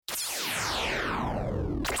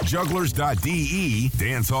jugglers.de,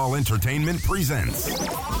 Dancehall Entertainment presents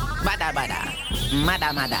Badda Badda,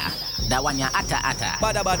 Mada Mada, that one ya Atta.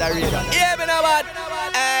 Badda Badda radio. Yeah, me know what?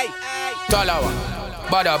 Hey. Talawa,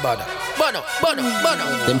 Badda Badda, Bono.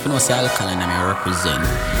 Them finna say Alkaline and I represent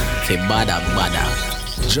for Badda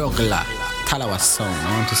Badda, Juggler, Talawa song,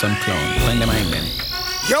 I want to some clown, find them in them.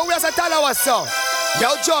 Yo, where's a Talawa song?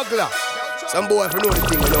 Yo, Juggler. Some boy if you know the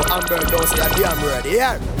thing, you know, Amber don't say that damn ready,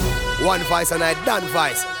 yeah? One voice and I done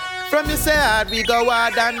voice. From the side we go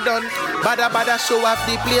hard and done. Badda Badda show off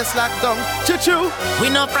the place locked down. Choo-choo. We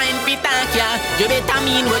no friend fi thank ya. You better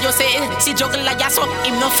mean what you say. See Juggler ya so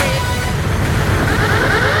him no afraid.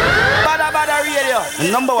 Badda Badda radio,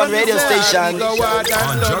 the number one radio station. on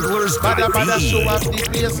jugglers.de. Badda Badda show off the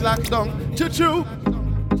place locked down. Choo-choo.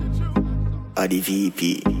 Adi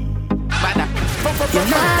VP. Badda. You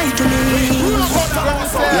lie to me. You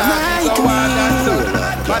lie to me.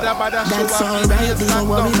 That's alright, don't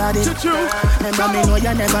worry about it. Remember me know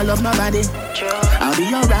you never love nobody. I'll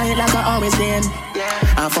be alright like I always been.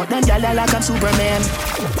 I fuck them gyal like I'm Superman.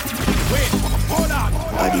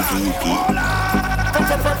 Adi VP.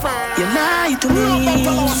 You lie to me.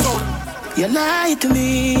 You lie to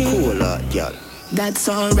me. Cool out, gyal. That's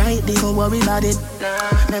alright, don't worry about it.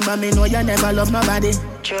 Remember me know you never love nobody.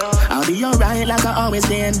 I'll be alright like I always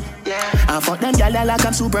been. I fuck them gyal like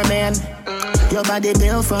I'm Superman. Your body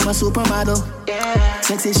built from a supermodel.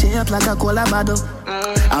 Sexy shape like a cola bottle.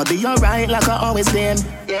 I'll be alright like I always been.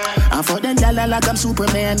 I fuck them gyal like I'm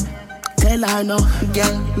Superman. Tell her no.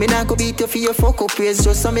 Girl, me not go beat you for your fuck up ways.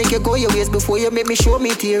 Just to make you go your ways before you make me show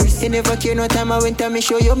me tears. You never care no time I went time me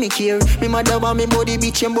show you me care. Me mother want me body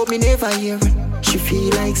bitchin' but me never hear. She feel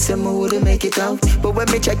like someone wouldn't make it out. But when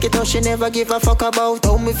me check it out, she never give a fuck about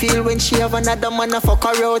how me feel when she have another man a fuck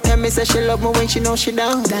her out. Tell me say she love me when she know she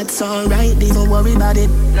down. That's alright, don't worry about it.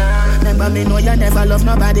 Remember me know you never love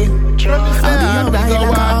nobody. I'll be alright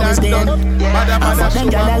like I always been. I fuck them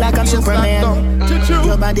gyal like I'm Superman.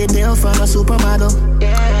 Your body built from a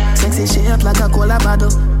supermodel. Sexy shape like a cola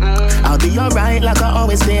bottle. I'll be alright like I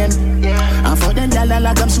always been. I fuck them gyal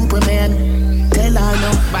like I'm Superman. Tell her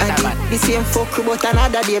no. The same fuck but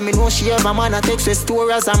another day. Me know she have a man a text with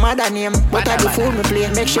story as a mother name. But I the fool me play,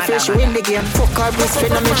 make she feel she win the game. Fuck her best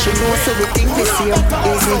friend and make she know so we think the same.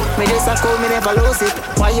 Easy, me just a call me never lose it.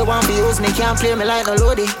 Why you want to use me, can't play me like no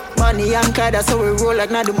loady. Money and car, that's how we roll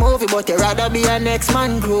like not the movie. But you rather be a next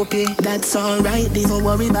man groupie. That's alright, don't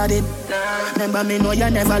worry about it. Remember me know you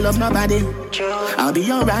never love nobody. I'll be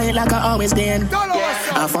alright like I always been.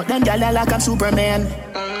 I fuck them gyal like I'm Superman.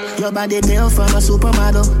 Your body built from a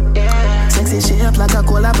supermodel. Sexy shape like a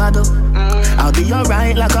cola bottle. I'll be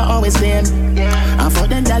alright like I always been. I fuck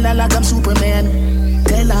them gyal like I'm Superman.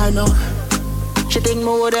 Tell her no. She think me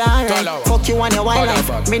woulda alright. Fuck you on your wild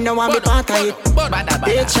life. Me no want be part of it.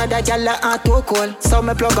 Bitch, that gyal a too cold. So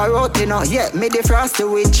me plug her out, you know. Yeah, me the frosty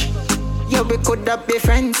witch. Yeah, we coulda be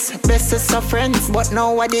friends, bestest of friends. But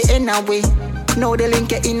now what the end of we? Now the link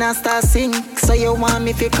get in and start sing. So you want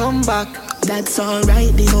me to come back? That's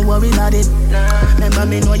alright, don't worry about it. Remember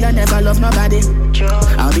me know you never love nobody.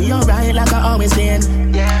 I'll be alright like I always been.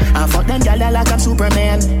 I fuck them gyal like I'm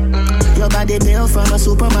Superman. Your body built from a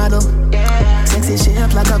supermodel. Sexy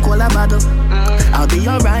shape like a cola bottle. I'll be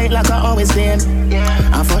alright like I always been.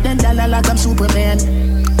 I fuck them gyal like I'm Superman.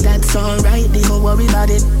 That's alright, don't worry about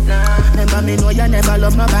it. Remember me know you never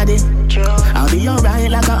love nobody. I'll be alright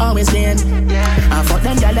like I always been. I fuck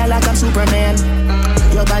them gyal like I'm Superman.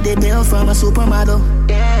 Your body built from a supermodel.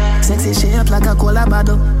 Sexy shape like a cola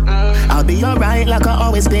bottle. I'll be alright like I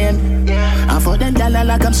always been. I fuck them gyal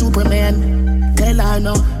like I'm Superman. Tell her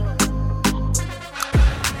no.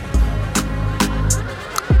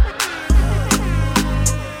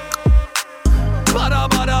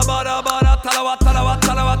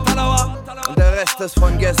 The rest is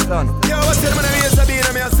von gestern. Yo, what's it, my name is Sabine.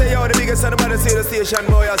 I say, yo, the biggest and the baddest here, the station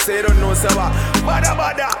boy. I say, you don't know, so Badda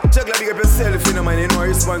Badda. Juggler, big up yourself, you know, man. You know,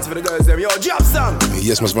 response for the girls, them. Yo, drop some.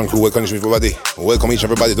 Yes, Miss Man Crew, welcome everybody. Welcome each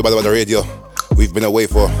and everybody to Badda Badda Radio. We've been away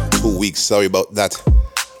for 2 weeks, sorry about that.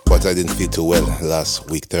 But I didn't feel too well last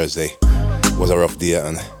week, Thursday. It was a rough day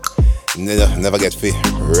and never get fit,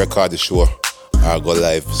 record the show or go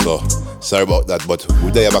live. So, sorry about that, but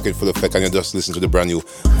we're there back in full effect and you just listen to the brand new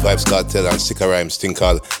Vibes Cartel and Sicker Rhymes thing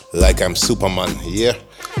called Like I'm Superman. Yeah,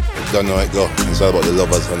 you don't know how it go. It's all about the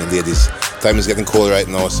lovers and the ladies. Time is getting cold right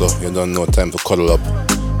now, so you don't know time to cuddle up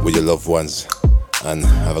with your loved ones and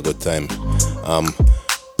have a good time.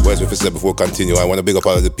 Well, as we said before we continue, I want to big up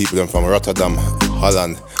all of the people from Rotterdam,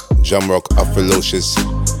 Holland, Jamrock, Afrolocious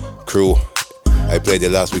crew. I played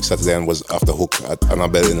it last week Saturday and was off the hook at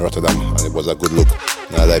Annabelle in Rotterdam, and it was a good look.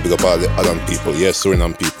 And I like big up all the other people, yes,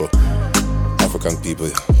 Suriname people, African people,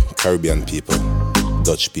 Caribbean people,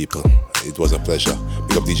 Dutch people. It was a pleasure.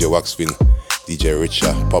 Big up DJ Waxfin, DJ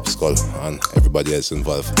Richa, Pop Skull, and everybody else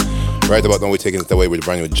involved. Right about now, we're taking it away with a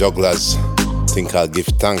brand new Jugglers thing called Give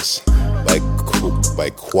Thanks by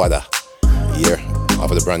Quada. Here,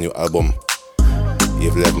 off of the brand new album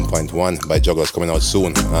Eve 11.1 by Jugglers, coming out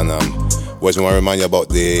soon. And always want to remind you about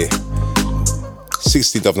the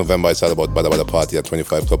 16th of November. It's all about Badda Badda Party at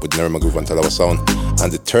 25 Club with Nerima Groove and Talawa Sound.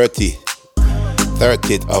 And the 30th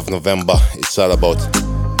of November, it's all about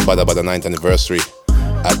Badda Badda 9th anniversary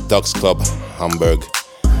at Ducks Club, Hamburg.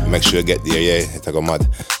 Make sure you get there, yeah, it's a go mad.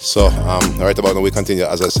 So, right about now we continue,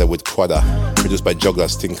 as I said, with Quada, produced by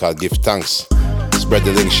Jugglers, thing called Give Thanks. Spread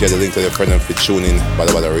the link, share the link to your friend and fit tune in.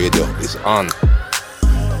 Badda Badda Radio is on.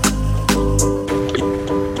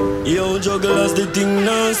 Yo, Jugglers, the thing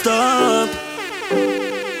non-stop.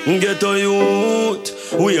 Get a youth,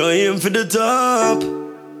 we are aim for the top.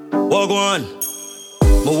 Walk on.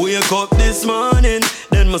 I wake up this morning,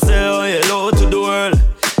 then I say hello to the world.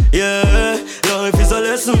 Yeah, life is a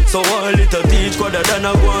lesson, so while it a teach, rather than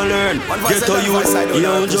I go and learn. Get a youth,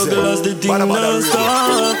 yo, Jugglers, the thing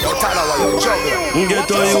non-stop.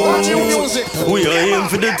 Get a youth, we are aim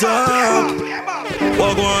for the top.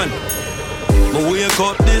 Walk on. I wake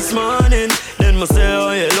up this morning, then I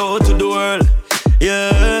say hello to the world.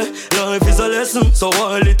 Yeah, life is a lesson, so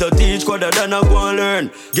while it a teach, rather than I go and learn.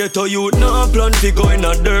 Get a youth now plan to go in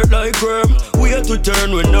a dirt like worm. We have to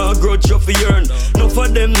turn when no grudge you fi yearn. None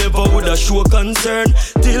of them never would a show concern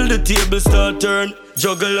till the table start turn.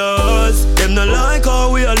 Jugglers, them not like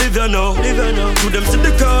how we a live ya now. To them sit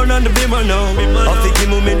the crown and the beamer now. I think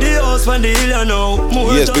him in the house when the hill ya now.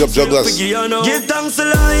 Yes, big up Jugglers. Give thanks to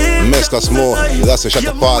life. Mescas more, that's a shut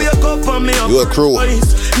up all. You a crew.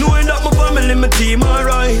 Knowing that my family, my team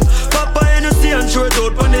alright. Papa Hennessy and short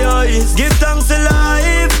out on the ice. Give thanks to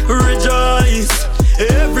life, rejoice.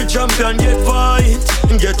 Every champion get fight.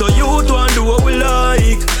 Get a youth and do what we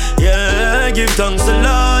like. Yeah, give thanks to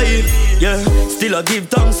life. Yeah, still I give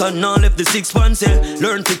thanks and now left the 6 pants, yeah.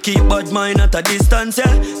 Learn to keep bad mind at a distance,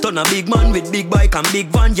 yeah. Turn a big man with big bike and big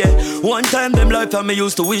van, yeah. One time them life I me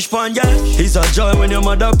used to wish for, yeah. It's a joy when your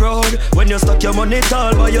mother proud. When you stack your money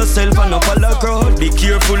tall by yourself and not follow crowd. Be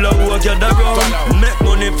careful of what you gather round. Make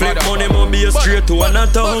money, flip money, be straight to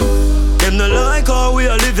another town. Them not like how we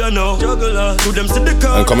a live, you know. Juggler, to them sit the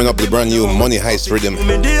crowd. And coming up the brand new Money Heist Rhythm.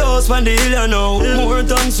 In the house when the hill, you know. More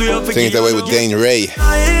thanks we have to take it away with Dane Ray.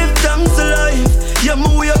 Thanks to life. Yeah, me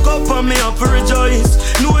wake up and me have to rejoice.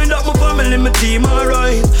 Knowing that my family, my team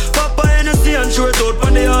alright. Papa Hennessy and short out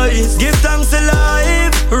on the ice. Give thanks to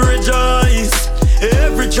life, rejoice.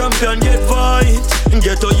 Every champion get fight.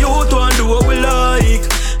 Get a youth and do what we like.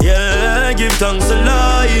 Yeah, give thanks to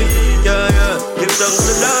life. Yeah, give thanks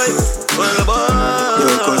to life. Yo,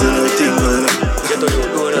 cause you know thing, man.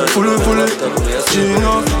 Full it,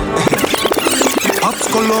 Gino. Ups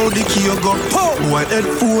call out the key, you go. Boy, head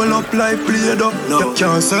full up like Play-Doh. You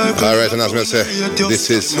can't circle. Alright, and as I say, this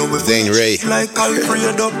is Dane Ray. Like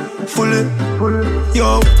Alfredo. Full it.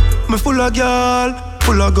 Yo, me full of girl,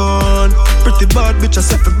 full of gun. Pretty bad bitch, I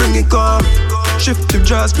said fi bring it come. Shift the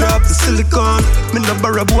jaws, grab the silicone. Me no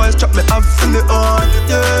borrow boys, chop me up from the on.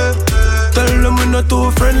 Yeah. Tell them we not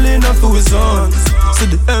too friendly enough for his sons. See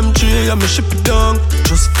the M3, I me ship it down.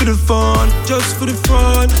 Just for the fun.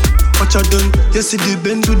 Watch out done. You see the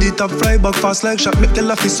Benz with the top fly back fast like shot. Make the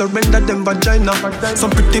laugh surrender them vagina. Some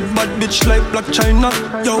pretty bad bitch like Black China.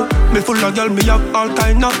 Yo, me full of girl, me have all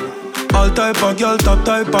kind of. All type of girl, top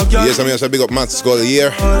type of girl. Yes, I mean, I big up Matt Skull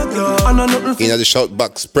here. In the shout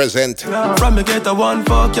box present. From me get a one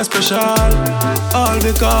fuck you special. All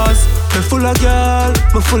because me full of girl,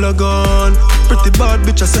 me full of gun. Pretty bad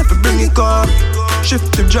bitch, I said fi bring it come.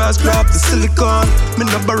 Shift the jaws, grab the silicone. Me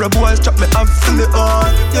no borrow boys, chop me up for me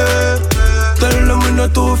on. Yeah. Tell them we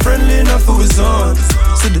not too friendly enough for his sons.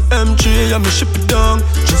 See the M3, I me ship it down.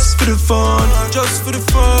 Just for the fun.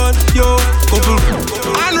 Yo, couple.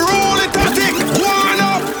 Unroll it, tactic. One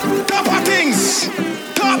up, top of things.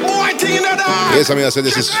 Top boy thing in the dark. Yes, I mean, I said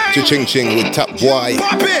this is Ching Ching with Top Boy.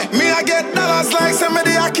 Papi, me I get dollars like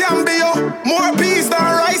somebody I can be yo. More peas than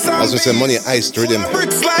rice and as we say, Money Heist Rhythm.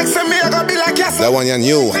 Bricks like some me I gotta be like yes. That one you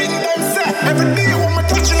knew. Every day when me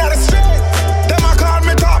touching at the street, them I call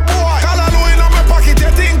me Top Boy. Hallelujah in my pocket,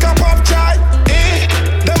 you think I pop chai?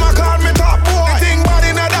 Them I call me Top Boy. Think bad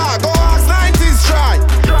in the dark, go ask 90s try.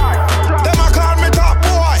 Them I call me Top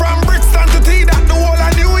Boy. From Brixton to T, that the whole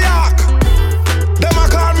of New York. Them I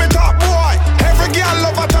call me Top Boy. Every girl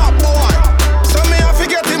love a Top Boy. So me have to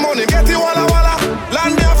get the money, get the walla walla.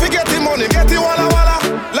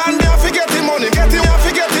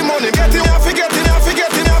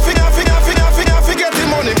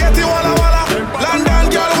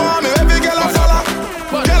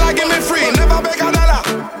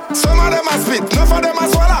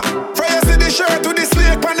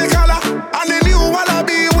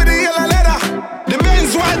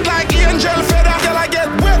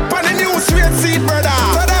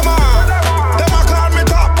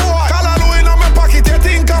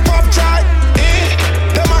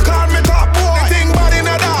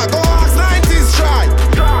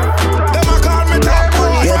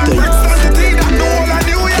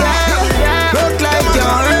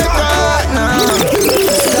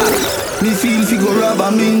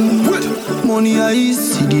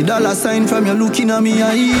 from you looking at me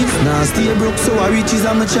eyes. Now stay broke so I riches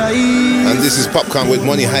I'm a child. And this is Popcorn with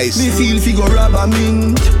Money Heist. Me feel figure rob a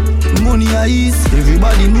mint. Money heist.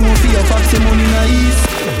 Everybody know for your facts money nice.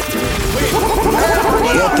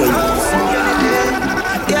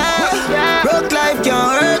 Yeah, broke life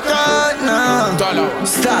can't hurt out now.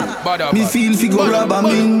 Stop. Me feel figure rob a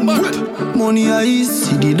mint. Money heist.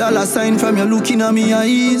 See the dollar sign from you looking at me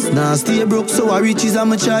eyes. Now stay broke so I riches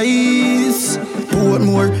I'm a choice.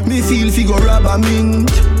 Portmore, me feel figure rob a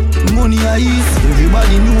mint. Money heist.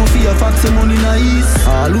 Everybody know for your facts money nice.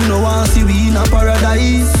 All who know want see we in a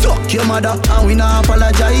paradise. Suck your mother and we not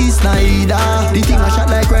apologize neither. The thing I shot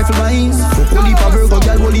like rifle mines. Fuck whole heap of Virgo,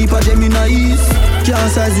 girl, whole heap of Geminis.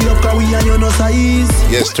 Can't size we up cause we and you no size.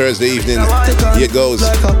 Yes, Thursday evening, here it goes.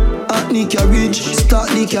 Like a Hackney cabbage, start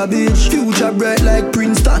the cabbage. Future bright like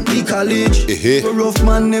Princeton, the college. A rough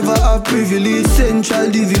man never have privilege. Central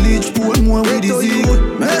the village, Portmore with the zig.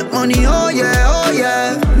 Make money, oh yeah, oh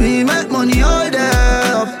yeah. We make money all day,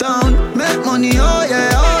 uptown. Make money, oh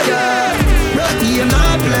yeah, oh yeah. Rock game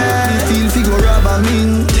not play. We feel figure rob a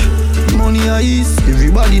mint. Money heist.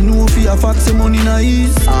 Everybody know for your facts money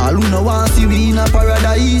nice. All who know want see we in a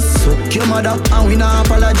paradise. Suck your mother and we not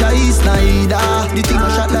apologize neither. The thing I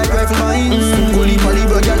shot like rifle mines. Go leap a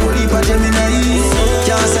Libra, girl, go leap a Geminis.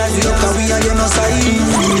 Can't size we up cause we and you no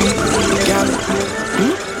size. Girl,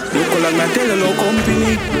 look like my tell a low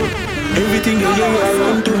company. Everything you hear you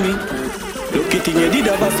run to me. Lucky thing you did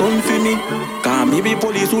have a son for me. Cause maybe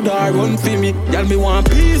police would have run for me. Y'all me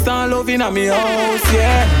want peace and love in a me house,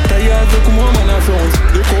 yeah. Tired look more man and friends.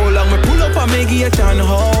 Look how long me pull up and make it and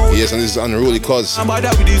house. Yes, and this is Unruly Cause.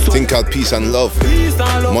 Think called Peace and Love.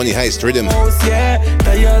 Money Heist Rhythm. Yeah,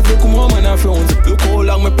 tired look more man and friends. Look how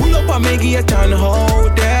long me pull up and make it and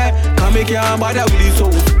house, yeah. Can't make you bother with this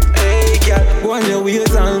house. Hey, girl, go on your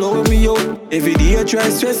ways and love me out. Every day you try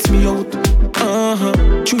stress me out.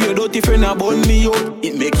 True your dirty friend a burn me out.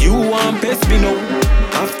 It make you want pest me now.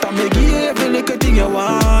 After me give every little thing you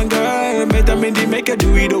want, girl. Better me they make you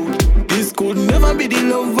do it out. This could never be the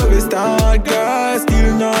love where we start, girl.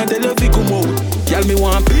 Still not tell you fi come out. Girl, me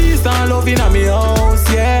want peace and love in a me house,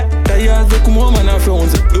 yeah. Tired look more man and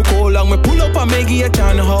friends. Look how long me pull up and make it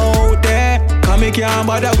and out there. Can't make you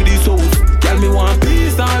bother with this house. Girl, me want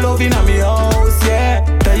peace and love in a me house, yeah.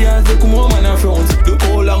 Tired look more man and friends. Look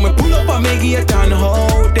how long me pull up and make it and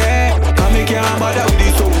out there. Can't make you bother with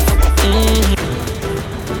this house.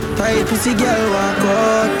 Tight pussy girl walk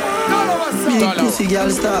out. Big pussy girl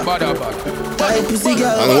stop. Tight pussy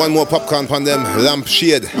girl. And one more popcorn on them,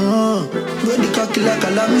 lampshade. Ready cocky like a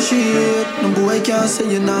lampshade. No boy can't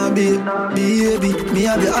say you nah babe. Baby, me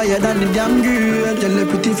have you higher than the damn grade. Tell you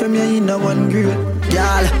pretty from you in the one grade.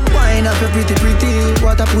 Girl, wine up you pretty pretty.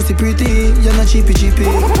 What a pussy pretty. You're not cheapy cheapy.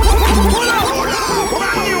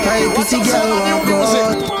 Tight pussy girl walk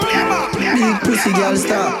out. Big pussy girl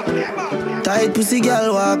stop. Tight pussy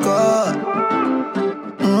girl walk out.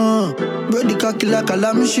 Ready cocky like a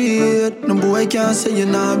lampshade. No boy can't say you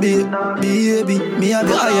nah babe. Baby, me have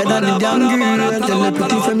you higher than the damn grade. Tell you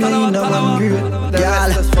pretty from you in the one grade.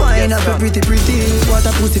 Girl, wine up you pretty pretty. What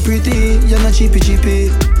a pussy pretty. You're not cheapy cheapy.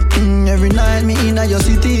 Every night me in your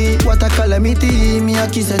city. What a calamity. Me a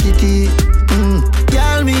kiss a titty.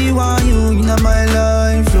 Girl, me want you in my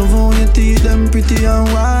life. Love on your teeth, them pretty and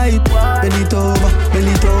white. Bend it over, bend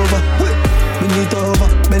it over. Bend it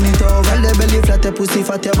over, bend it over. Tell the belly flat, your pussy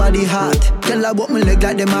fat, your body hot. Tell her about my leg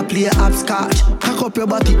like them a play hopscotch. Cock up your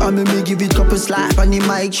body and me give it couple slap. On the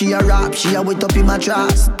mic, she a rap, she a wet up in my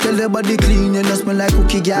tracks. Tell her body clean, you know smell like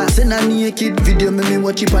cookie gas. Send a naked video, me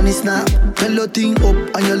watch it on the snap. Tell her thing up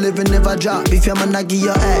and your living never drop. If your man a give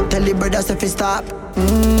your head, tell the brothers if it stop.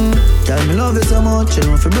 Tell me love you so much, you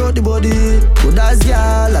know if you broke the body. Good as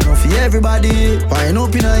girl, I know for everybody. Wine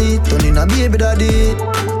up in a heat, turn in a baby daddy.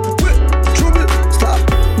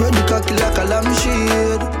 Ready cocky like a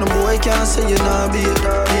lampshade. No boy can't say you nah babe.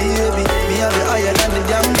 Baby, me have you higher than the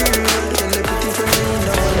damn grade. Tell you pretty from me in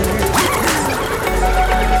the one grade.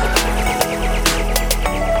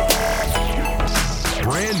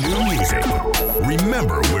 Brand new music.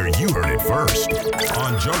 Remember where you heard it first.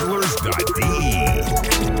 On jugglers.de.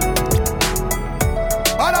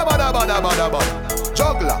 Bada bada bada bada bada.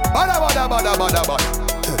 Juggler. Bada bada bada bada bada.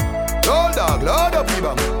 Load dog, load up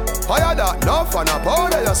people. Fire that, no fun, a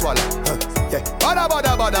powder you swallow. Yeah, bada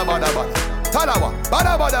bada bada bada bada. Talawa,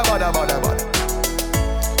 bada bada bada bada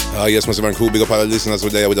bada. Yes, Mr. Man Crew, big up all the listeners who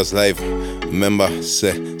are there with us live. Remember,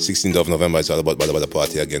 16th of November, it's all about Badda Badda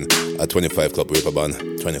party again at 25 Club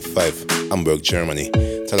Reeperbahn, 25, Hamburg, Germany.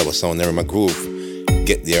 Talawa Sound, Nerima Groove.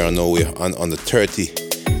 Get there on nowhere on the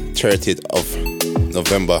 30th of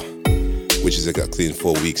November. which is like a clean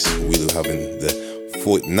 4 weeks. We'll be having the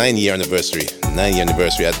 9-year anniversary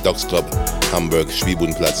at Ducks Club, Hamburg,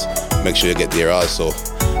 Schwiebenplatz. Make sure you get there also.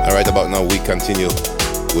 And right about now, we continue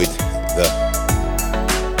with the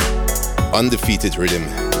Undefeated Rhythm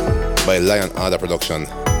by Lion Ada Production,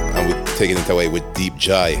 and we're taking it away with Deep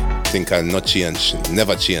Jai. Think I'll not change,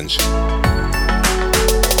 never change.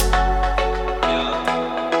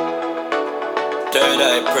 Third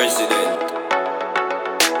Eye President,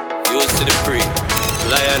 used to the pre,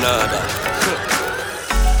 Lion Ada.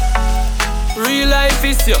 Real life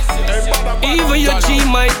is you. Even your G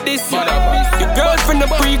might diss you. Your girlfriend a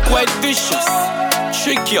pre quite vicious.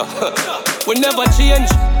 Trick you. We never change,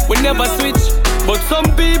 we never switch. But some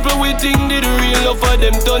people we think that the real love for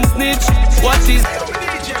them don't snitch. What is?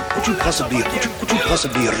 Could you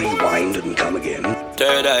possibly rewind and come again?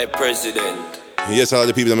 Third Eye President. Yes, all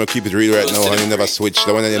the people that will keep it real right now, and you never switch.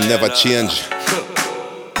 The one that you never change.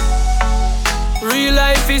 Real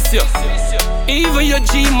life is you. Even your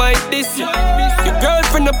G might diss you. Your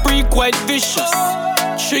girlfriend a pre quite vicious.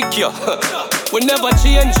 Trick you. We never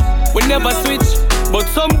change, we never switch. But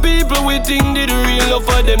some people we think that the real love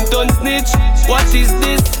for them don't snitch. What is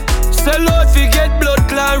this? Sell out fi get blood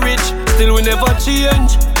clot rich. Still we never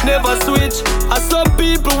change, never switch. And some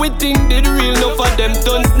people we think that the real love for them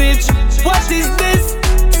don't snitch. What is this?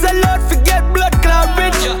 Sell out fi get blood clot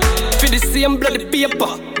rich. For the same bloody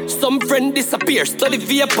paper. Some friend disappear, study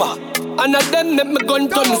vapor. And of them make me gun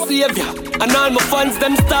turn savior. And all my fans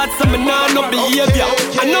them start some nah no behavior.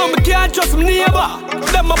 I know me can't trust my neighbor.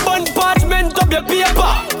 Them a bun parchment up your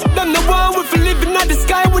paper. Them the one we feel living at the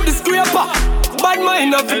sky with the scraper. Bad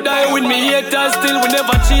mind have to die with me haters. Still we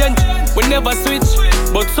never change, we never switch.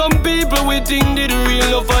 But some people we think that the real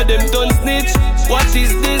love for them don't snitch. What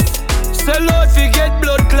is this? Sell out fi get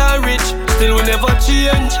blood clot rich. Still we never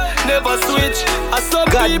change, never switch. And some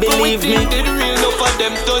God people we believe think me. that the real love for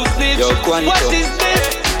them don't snitch. Yo, What is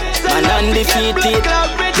this? Man undefeated,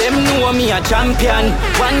 them know me a champion.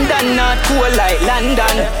 One done not cool like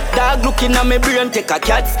London. Dog looking at me brain take a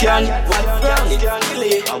CAT scan.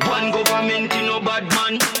 One government in no bad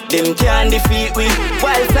man. Them can't defeat we.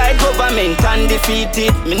 Wild side government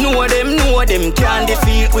undefeated. Me know them can't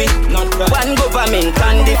defeat we. One government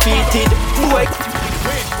undefeated. Boy.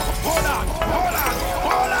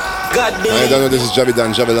 God I don't know, this is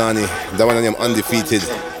Javidan Javelani. That one named Undefeated.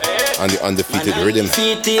 On the Undefeated Rhythm.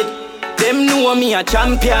 Them know me a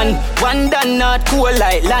champion. One done not cool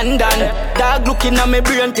like London. Dog looking at me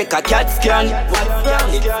brain take a CAT scan.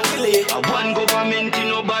 One government in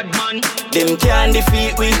no bad man. Them can't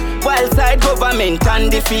defeat we. Wild side government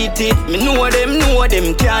undefeated. Me know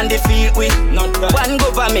them can't defeat we. One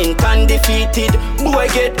government undefeated. Boy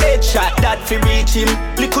get headshot that fi reach him.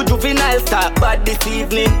 Little juvenile start bad this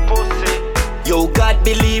evening. Yo God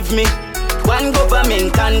believe me. One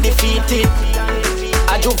government undefeated.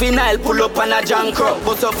 A juvenile pull up on a junk up.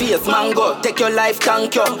 Bust your face mango, take your life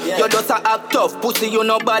thank you. You just a act tough, pussy you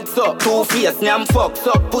no bad so. Two face, nyam fucks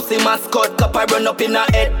up, pussy mascot. Kappa run up in a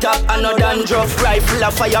head top, another dandruff. Rifle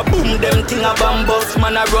a fire, boom, them thing a bambus.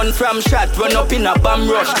 Man a run from shot, run up in a bomb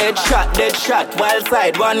rush. Head shot, dead shot, wild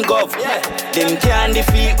side, one gov. Them can't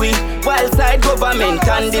defeat we. Wild side government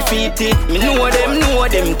undefeated. Me know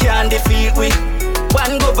them can't defeat we.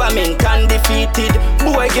 One government undefeated.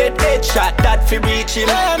 Boy get headshot that fi reach him.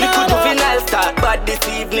 Little juvenile start bad this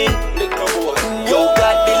evening. Yo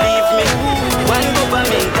God believe me. One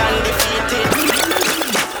government undefeated.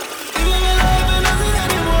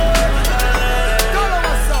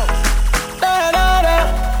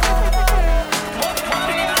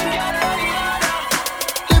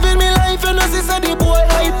 Living me life and as I the boy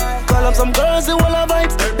hype. Call up some girls who will have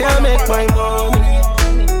vibes. They make my money.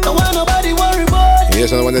 Don't want nobody worry about.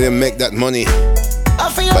 Yes, I want them make that money.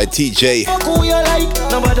 By TJ. Fuck who you like.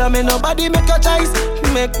 Nobody make a choice.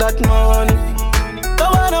 Make that money.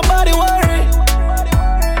 Don't want nobody worry.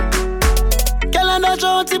 Girl and a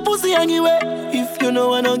shorty pussy anyway. If you know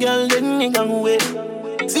want no girl, then you can wait.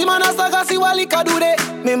 See man a saga, see what liquor do they.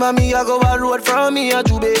 Me mommy a go a road from me a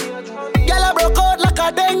jube. Girl a broke out like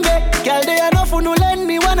a dengue. Girl they enough who no lend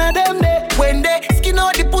me one of them day. When they skin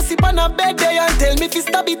out the pussy pan a bed day and tell me fi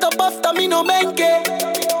stab it up after me no menke.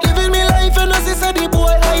 Living me life and as I say the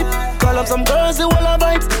boy hype. Call up some girls who will have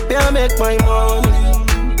vibes. They make my money.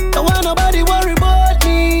 Don't want nobody worry about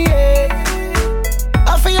me, yeah.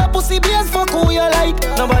 I feel your pussy base, fuck who you like.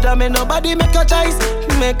 Nobody make a choice.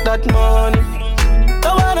 Make that money.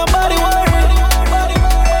 Don't want nobody worry.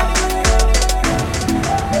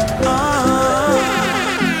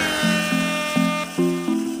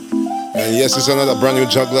 And yes, it's another brand new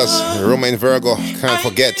Jugglers, Romain Virgo, can't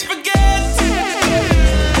forget.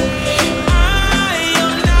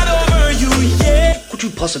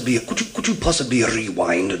 Could you possibly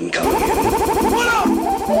rewind and come again?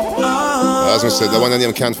 As I said, the one of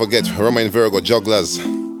them can't forget. Romain Virgo, Jugglers.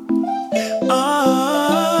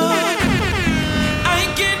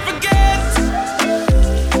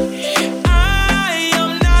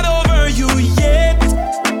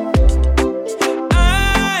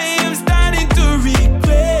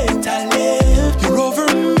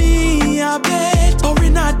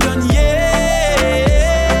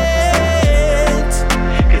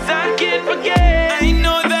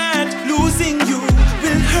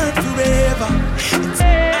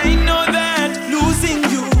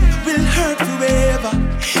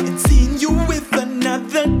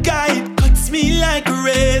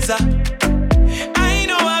 I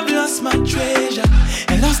know I've lost my treasure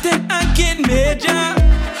and lost it again major.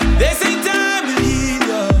 They say time will heal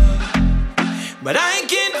you, but I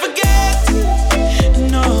can't forget.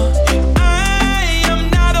 No, I am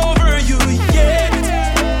not over you yet.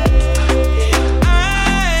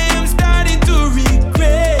 I am starting to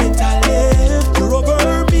regret I left you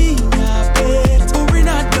over me, I bet. But we're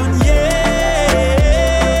not done yet,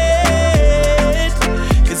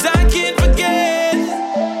 'cause I can't forget.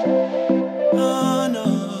 Oh no,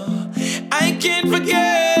 I can't forget.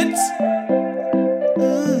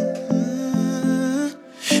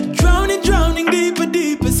 Drowning deeper,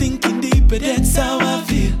 deeper, sinking deeper, that's how I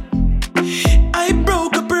feel. I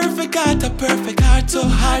broke a perfect heart so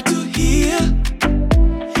hard to heal.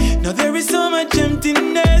 Now there is so much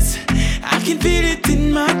emptiness, I can feel it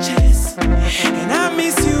in my chest. And I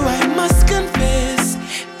miss you, I must confess.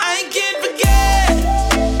 I can't forget.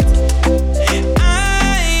 I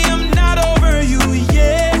am not over you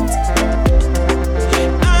yet.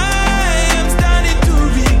 I am starting to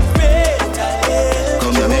regret I left.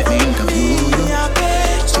 Come here, make me interview you.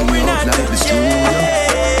 Sing me up like the studio.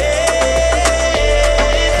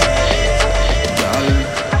 Girl,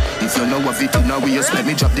 if you know of it in a waist, let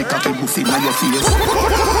me drop the cocky buffet in your face.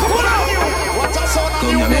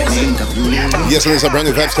 Come here, make me interview you. Yes, there's a brand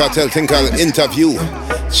new Vibes Cartel thing called Interview.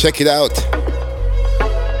 Check it out.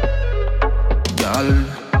 Girl,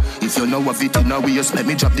 if you know of it in a waist, let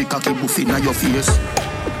me drop the cocky buffet in your face.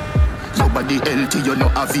 Your body healthy, you know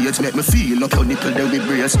have it. Make me feel up your nipple there with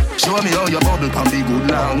brace. Show me how your bubble can be good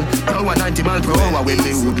long. Now 90 miles per hour when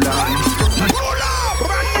me would land.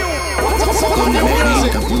 Come here, make me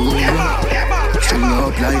interview you. String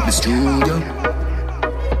up like the studio.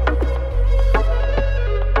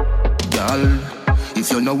 Girl, if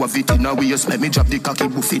you know of it in a waist, let me drop the cocky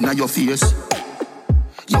buffet in your face.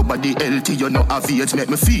 Your body healthy, you know have it. Make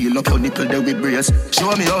me feel up your nipple there with brace.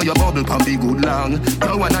 Show me how your bubble can be good long.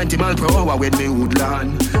 Now 90 miles per hour when me would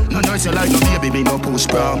land. No nurse you like no baby, me no push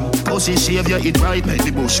prom. Pussy shave you eat right, make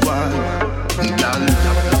the bush one. Girl,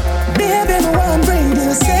 baby, me want bring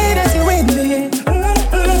you, say that you with me.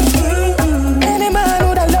 Any man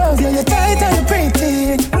would love you, you're tight and you're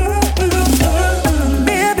pretty.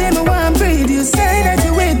 Baby, me want breathe you, say that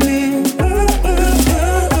you with me.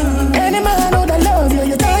 Any man would love you,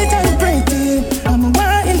 you're tight and you're pretty. I'm a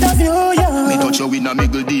want interview you. Me touch you in a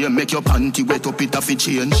middle day, make your panty wet up, it have to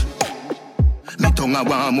change. Me tongue a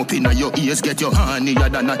warm up inna your ears, get your hornier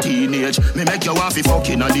than a teenage. Me make you want fi fuck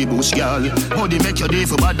inna the bush, girl. Body make you day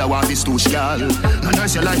for bad, I want fi stoosh, girl. No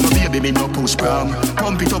nurse you like no baby, me no push prom.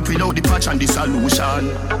 Pump it up without the patch and the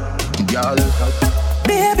solution, girl.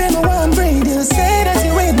 Baby, me want breathe you, say that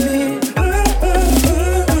you with me.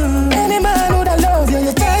 Any man would love you,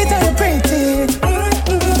 you're tight and you're pretty.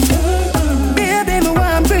 Baby, me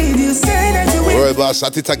want breathe you, say that you with me. World boss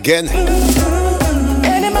at it again.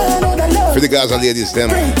 For the guys and ladies, them.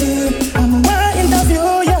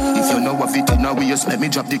 If you know of it in a waist, let me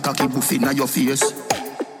drop the cocky buffet in your face.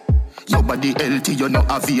 Your body healthy, you know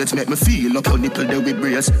have it. Make me feel up your nipple there with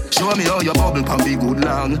brace. Show me how your bubble can be good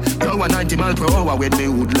long. Now 90 miles per hour when me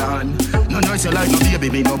would land. No nurse you like no baby,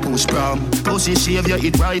 me no push prom. Pussy shave you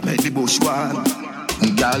eat right, make the bush one.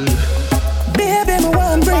 Girl, baby, me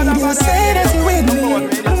want breathe you, say that you with me.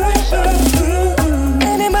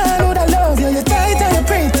 Any man would love you, you're tight and you're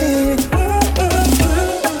pretty.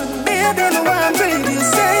 Baby, me want breathe you,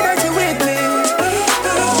 say that you with me.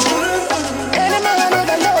 Any man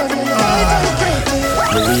would love you, you're tight and you're pretty.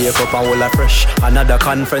 Me wake up and all fresh. Another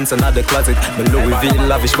conference, another closet. Me Louis V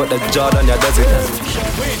lavish, but the Jordan ya does it.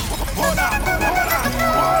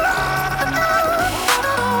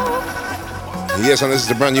 Yes, and this is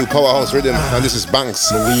the brand new Powerhouse Rhythm, and this is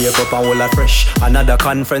Banks. Me wake up and all are fresh. Another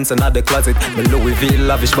conference, another closet. Me Louis V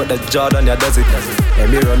lavish, but the Jordan ya does it. A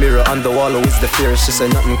mirror, mirror on the wall, who is the fear? She say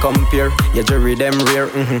nothing compare. Yeah, Jerry them rare.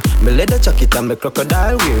 Me leather jacket and me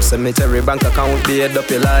crocodile wear. Cemetery bank account beard up,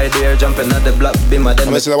 you lie there. Jumping at the black beamer. Then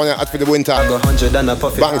I'm gonna say that one out for the winter. I go 100 and a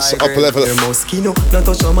puffy. Banks up level. Mosquito, not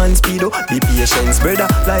touch a man's speedo. Be patient, brother,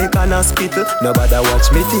 like an hospital. Nobody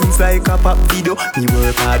watch me things like a pop video. Me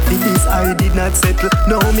work hard for this, I did not settle.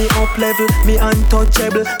 Now me up level, me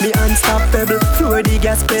untouchable, me unstoppable. Throw the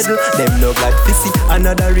gas pedal, them look like Fissy,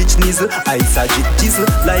 another rich nizzle. Ice a jit jizzle,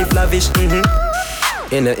 life lavish,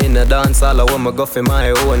 In the dance hall, I want me go for my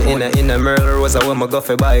own. In the murder was I want me go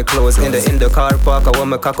for buy clothes. In the car park, I want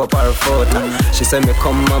me cock up her foot. She said me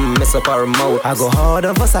come and mess up her mouth. I go hard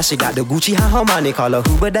on Versace, got the Gucci, how money call her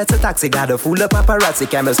Uber, that's a taxi. Got a full of paparazzi,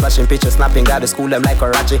 cameras flashing pictures, snapping. Got to school them like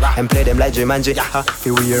Karachi and play them like Jumanji.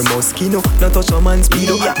 Feel weird Moschino, not touch a man's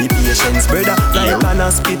speedo. Be patient, brother, like an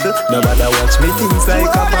hospital. Nobody watch me things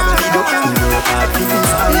like a pop video. We work hard for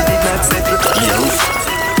this, I did not settle.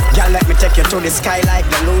 Y'all let me take you to the sky like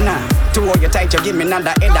the Luna. To hold you tight, you give me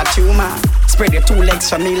another head of tumor. Spread your two legs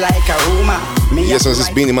for me like a rumor. Yes, this is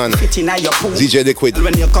Beanie Man, DJ Liquid,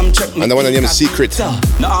 when you come check me, and the one named Secret.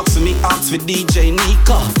 Now ask me, ask for DJ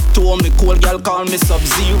Nika. To all me cool girl, call me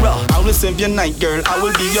Sub-Zero. I will save your night, girl, I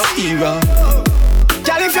will be your hero.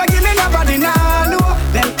 Y'all if you give me nobody now, no,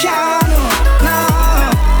 then can't no.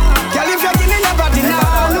 Y'all if you give me nobody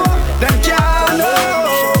now, no, then can't no.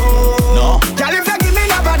 Y'all if you give me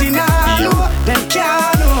nobody now, no, then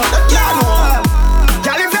can't no.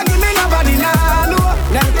 Y'all if you give me nobody now, no,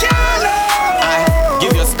 then can't no. I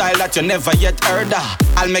give you a style that you never yet heard of.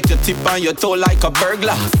 I'll make you tip on your toe like a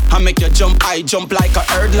burglar. I make you jump, I jump like a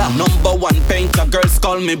hurdler. Number one painter, girls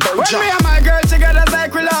call me Burger. When me and my girl together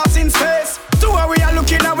like we lost in space. Two of we are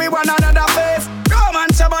looking at we one another face. Come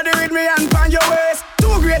on, somebody with me and pan your waist.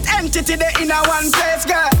 Two great entity they in a one place,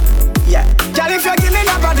 girl. Yeah, girl if you give me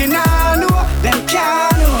nobody now, no, then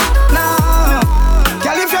can't no.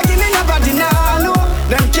 Girl if you give me nobody now, no,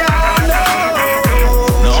 then can't no.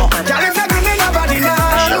 Girl if you give me nobody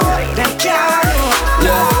now, no, then can't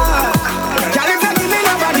no. Girl if you give me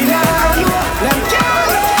nobody now, no, then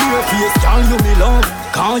can't no. Your face, girl you me love,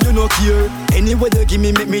 can't you no care? Anyway you give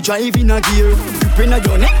me, make me drive in a gear. Grip in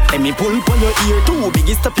your neck, let me pull on your ear. Too big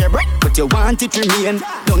is stop your breath, but you want it remain.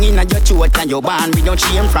 Down in your throat and your band with no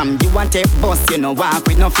shame. From you want a bust, you know walk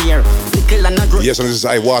with no fear. Little and no growth. Yes, and this is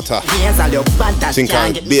I Water. Yes, all your bad that think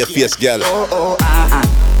I'll be a fierce girl.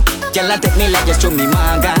 Girl, take me like just to me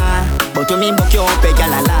manga. But to me, book you up,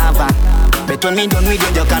 girl, a lava. But when me done with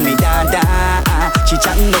you call me dada. She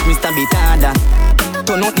chatting up Mr. Bitada.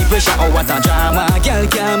 Turn out the pressure, oh what a drama. Girl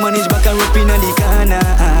can't manage back and up in the corner.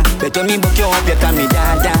 But when me book you up, you call me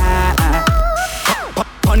dada.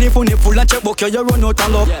 Honey full and check book you run out of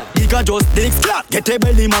luck. You can just dig slap, get a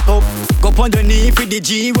belly mat up. Go on the knee for the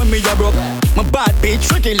G when me a broke. My bad bitch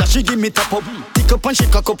regular, she give me top up. Tick up and she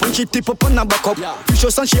cock up and she tip up and a back up.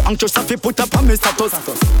 Vicious and she anxious and fi put up on me status.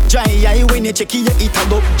 Dry eye when you check you eat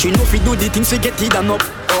a up. She know fi do the things fi get it done up.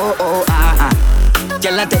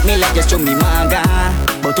 Girl take me like just to me manga.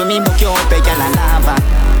 But when me book you up, girl a lava.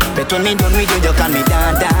 But when me done with you call me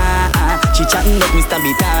dada. She chatting up Mr.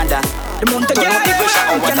 Bitada. The month girl, the pressure,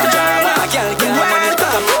 oh what a drama. Girl, money to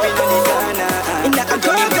come up in the corner. In the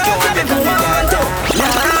country, me book you up, you call me dada.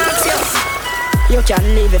 You can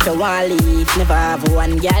live if you want leave. Never have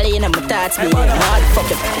one girl in my thoughts, me hard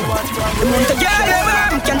fuck it. The month girl,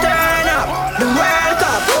 you can turn up. The World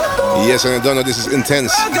Cup. Yes, and I don't know, this is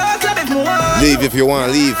intense. Leave if you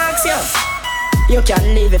want, leave. You can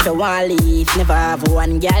live if you want leave. Never have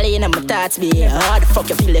one girl in my thoughts, be hard fuck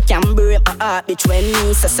you feel you can break my heart, bitch. When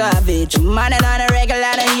me so savage, man and on a regular,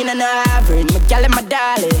 and in an average. My girl and my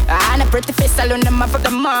darling, and a pretty face alone them up for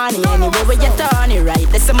the money. Anyway where you turn it right,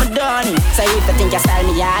 that's my donny. So if you think you style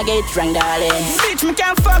me, I get wrong, darling. Bitch, me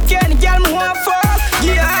can't fuck you, any girl me want fuck.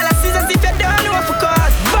 Yeah, all I see is if you don't know for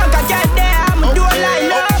cause. Fuck a girl there, I'ma do a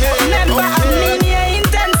line up. Remember I'm me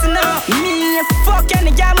intense enough. Me fuck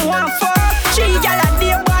any girl me want fuck. She gal a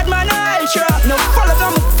day bad man I sure. No follow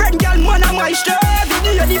them friend gal man I'm my sure.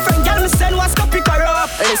 The different gal me send was copy her up.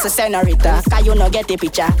 Listen senorita, can you no get the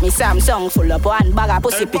picture? Me Samsung full up one bag of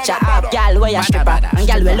pussy picture. Up gal where you stripper and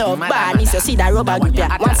gal we love bad. Need to see that rubber grip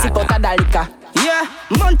ya. One sip out of the liquor. Yeah,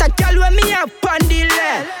 month a gal where me up on the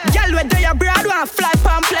lane. Gal where do your broad one fly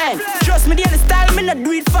pan plane. Trust me the style me not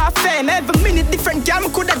do it for fame. Every minute different gal me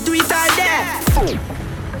coulda do it all day.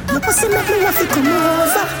 Your pussy make me want to come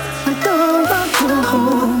over. I don't want to go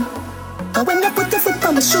home. And when you put your foot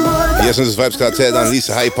on my shoulder. Yes, and this is Vibes Cartel and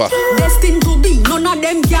Lisa Hyper. Destined to be, none of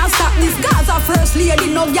them can stop this. Gaza first lady,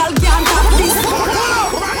 no girl can stop this.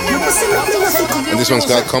 And this one's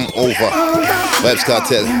called Come Over. Vibes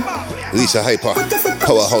Cartel, Lisa Hyper,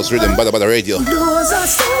 Powerhouse Rhythm, Badda Radio.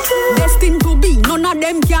 Destined to be, none of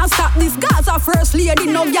them can stop this. Gaza first lady,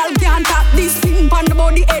 no girl can stop this. Pimp on the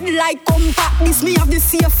body head like compact. This me have the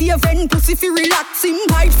safe event, pussy fi relaxing.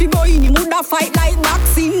 Fight fi boy in him, woulda fight like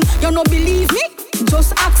boxing. You no believe me?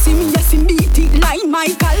 Just ask him, yes him beat it like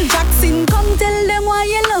Michael Jackson. Come tell them why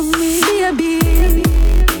you love me, baby.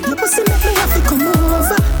 Your pussy make me have to come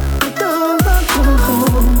over. Don't go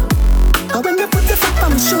home. And when you put your foot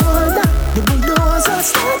on my shoulder, the bulldozer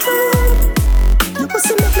start running. Your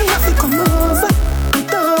pussy make me have to come over.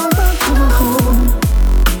 Don't go home.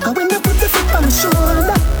 And when you put your foot on my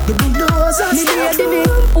shoulder, the bulldozer start running.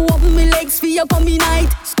 Open my legs for your coming night.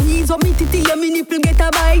 Squeeze up me titty, your nipple get a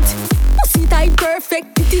bite. Pussy tight,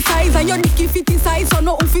 perfect, titty size. And your dicky fitty size, so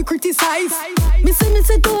no fi criticize. Me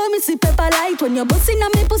say toe, me see pepper light. When you're busting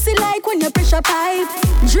on me pussy like when you pressure pipe.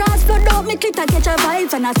 Draws flood out, me clit a catch a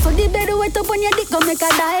vibe. And I saw the bed wet up on your dick, go make a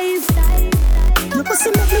dive. Your pussy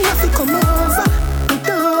make me have to come over.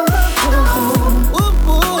 Don't go home.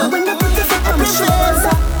 And when you put your foot on my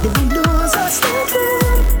shoulder, the bulldozer start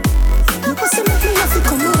running. Your pussy make me have to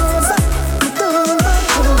come over. Don't go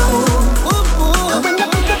home. And when you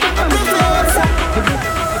put your foot on my shoulder,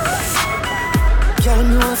 girl,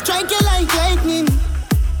 me want strike you like lightning.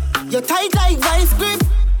 You're tight like vice grip.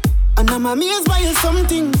 And I'm amazed by you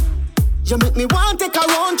something. You make me want to take a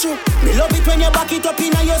round trip. Me love it when you back it up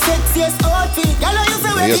in your sexiest outfit. Girl, you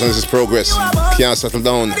say Yes, this is Progress. Can't settle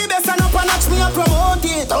down.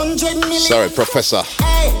 Sorry, Professor.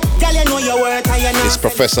 Hey, girl, you know your worth and you know. This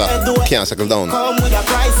Professor can't settle down. Come with a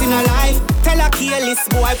price in a life. Tell a careless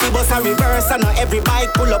boy fi bust a reverse. I know every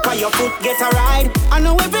bike pull up on your foot get a ride. I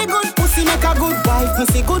know every good pussy make a good wife. Me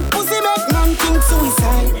see good pussy make none think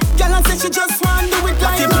suicide. Girl, I say she just want do it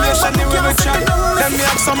like Manipulation, the way we chat. Let me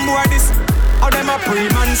have some boy this. How them a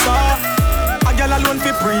pre-man so? A girl alone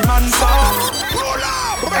fi pre-man so.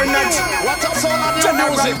 Energy.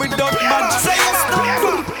 Generate with dog bad.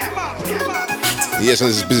 Yes,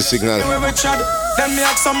 this is Busy Signal. The way we chat. Let me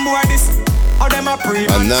have some boy this. How them a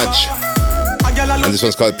pre-man And Natch. And this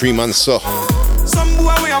one's called Pre-Man So. Some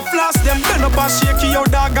boy we a floss them. Bend up and shake your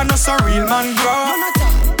dog and us a real man bro.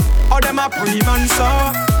 How them a pre-man so?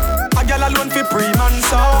 A girl alone fi pre-man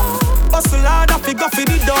so. Hustle hard, I fi go fi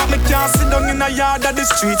the dog. Me can't sit down in a yard of the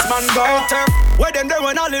streets, man go. Where them there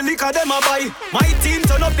when all the liquor them a buy. My team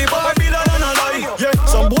turn up the bar, bill and a lie. Yeah,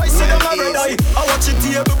 some boys say them a red eye. I watch it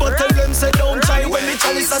table, but tell them say don't try. When the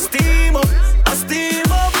chalice a steam up, a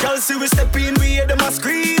steam up. Y'all see we step in, we hear them a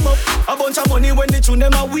scream up. A bunch of money when they tune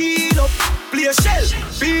them a wheel up. Play a shell,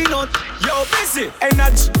 peanut, yo busy.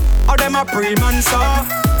 Energy, how them a pre-man so?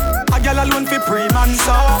 A girl alone fi pre-man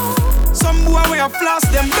so. Some boy we a floss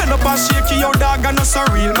them. Bend up and shake your dog and us a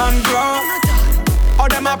real man grow. How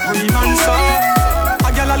them a pre-man so?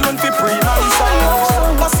 A girl alone fi pre-man so.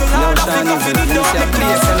 Hustle hard, I think of the dog. Me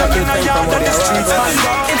can't sit down in a yard of the streets, man.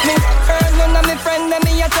 If me hurt none of me friend, then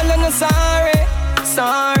me a tellin' you sorry,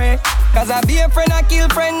 sorry. Cause I be a friend, I kill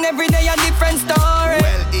friend. Every day a different story,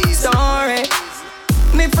 story.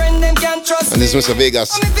 Me friend them can't trust. And this is Mr.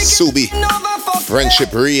 Vegas, Subi.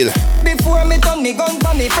 Friendship real. Before me turn me gun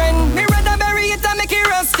for me friend, me rather bury it and make it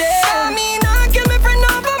rusty. Me nah kill me friend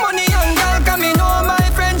over money and girl, cause me know my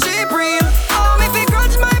friendship real. Oh, me fi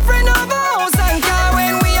grudge my friend over house and car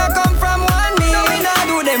when we a come from one meal. No, we nah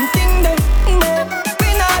do them thing there.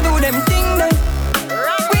 We nah do them thing there.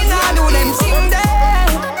 We nah do them thing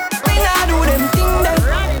there. We nah do them thing there.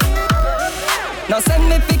 Now send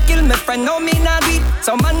me fi kill me friend, no me nah do it.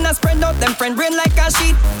 Some man a spread out them friend brain like a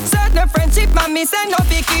sheet. Certain friendship man me say no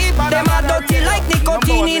fi keep. Them a dirty like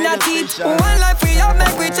nicotine in a teeth. One life we have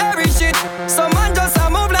make we cherish it. Some man just a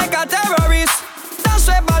move like a terrorist. That's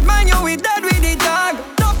why bad man you we dead with the dog.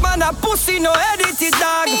 Top man a pussy no edited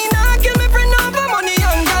dog. Me nah kill me friend over money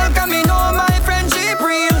young girl, cause me know my friendship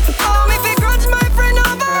real. Oh me fi grudge my friend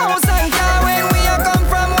over house and car when we a come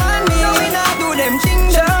from one meal. We nah do them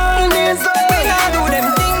things there. We nah do them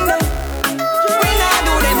things there. We nah do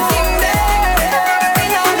them things there. We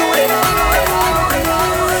nah do them things there.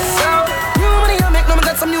 So new money I make, no me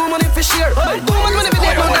got some new money for share. Too much money for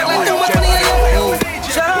them, man, like too much money a year.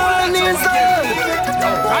 Sean is there.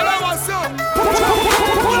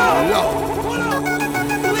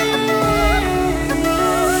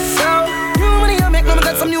 So new money I make, no me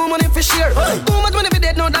got some new money for share. Too much money for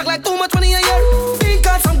dead, no dog like too much money a year. Big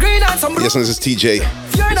got some green and some blue. Yes, and this is TJ.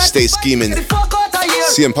 Stay scheming.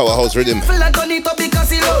 CM Powerhouse Rhythm. Feel like on it up because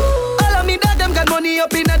he low. All of Cause me that them got money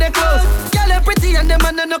up in the clothes. Girl, they pretty and them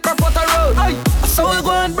man no crop out the road. So we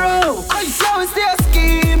go on, bro. So we still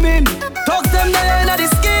scheming. Talk them there inna the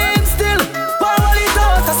scheme still. While it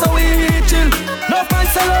out, that's how we chill. No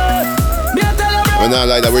fancy alone. Me a tell you, bro. When I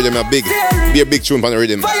like that rhythm, be a big tune on the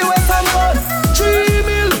rhythm. Fire with some gun, 3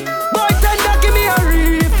 mil. Boy, tender, give me a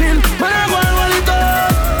refill. Man, I go and roll it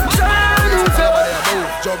up.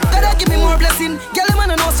 Gotta give me more blessing. Girl,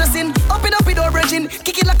 man, no stressing. Up in door bridging.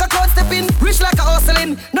 Kick it like a cloud stepping. Rich like a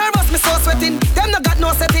hustling. Nervous, me so sweating. Them no got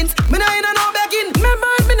no settings. Me no ain't no begging.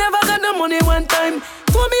 Remember, me never got no money one time.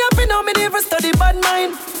 Pull me up, now me never study bad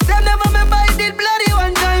mind. Them never remember I did bloody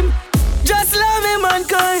one time. Just love me,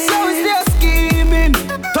 mankind. So we still scheming.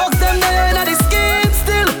 Talk them there inna the scheme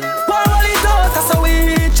still. While it out, that's how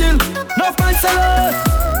we chill. No fancy alone.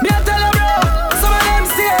 Me a tell you, bro. Some of them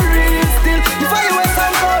still real still. If I wear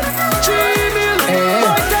some gold, 3 mil.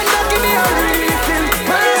 Boy, tender, give me a refill.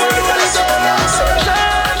 Man, I roll it up.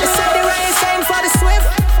 They said the rain sang for the swift.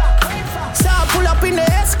 So I pull up in the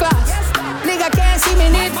S-Class. Nigga can't see me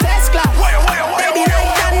need test class. Baby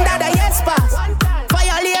like Dada, yes pass.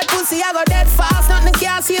 Violate pussy, I go dead fast. Nothing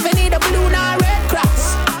can't see if you need a blue nor red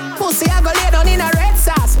cross. Pussy, I go lay down in a red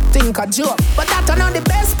sauce. Think a joke, but that's not the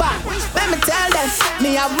best part. Let me tell them,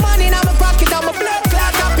 me have money in my pocket. I'm a blood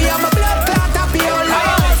clot happy, I'm a blood clot happy, oh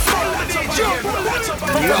Lord.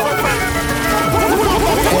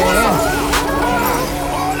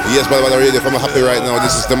 Yes, but on the radio, I'm happy right now.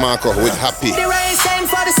 This is DeMarco with Happy. The rain sang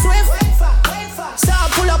for the swift. So I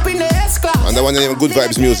pull up in the S-Class. And the one name Good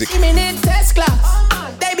Vibes Music. Me need test class.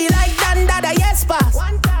 They be like Dada, yes pass.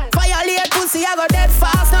 Violate pussy, I go dead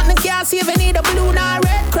fast. Nothing can't see if you need a blue nor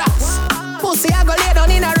red cross. Pussy, I go lay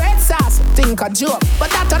down in a red sauce. Think a joke,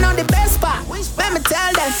 but that's not the best part. Let me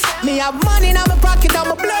tell them, me have money in my pocket.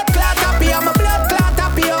 I'm a blood clot happy, I'm a blood clot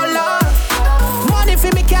happy, oh Lord. Money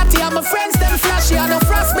for me catty, I'm a friends, them flashy. I no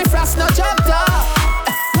frost, me frost, no jump top.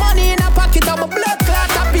 Money in a pocket, I'm a blood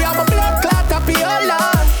clot happy, I'm a blood clot happy, oh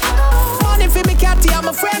Lord. Money for me catty, I'm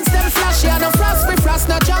a friends, them flashy. I no frost, me frost,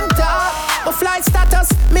 no jump top. My flight status,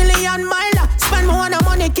 million miler. Spend more on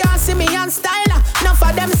money, can't see me on styler. Enough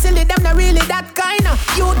of them silly, them not really that kinda.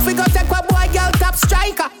 Youth figure take a boy, girl, top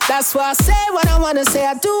striker. That's why I say what I wanna say,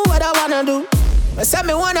 I do what I wanna do. I say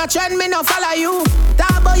me wanna trend, me no follow you.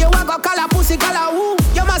 Talk about you want go call a pussy, call a who.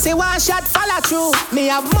 You must say one shot, follow through. Me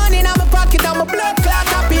have money in my pocket, I'm a blood clot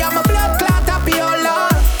happy, I'm a blood clot happy, oh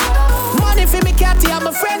Lord. Money for me catty, I'm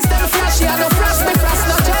a friends, them flashy, I no flash, me flash,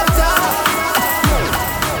 no chapter.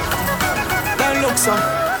 Then look some.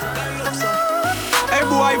 Hey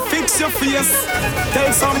boy, fix your face.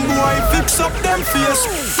 Tell some boy, fix up them face.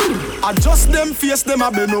 Adjust them face, them a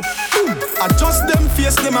bend up. Adjust them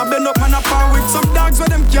face, them a bend up. Man a par with some dogs where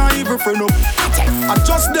them can't even friend up.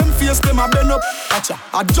 Adjust them face, them a bend up.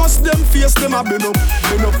 Adjust them face, them a bend up.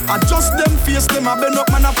 Bend up. Adjust them face, them a bend up.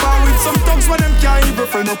 Man a par with some dogs where them can't even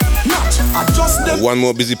friend up. Adjust them. One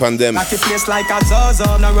more busy pan them. Like a place like a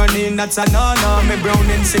Zaza, no running, that's a no-no. Me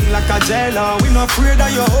browning sing like a jailer. We not afraid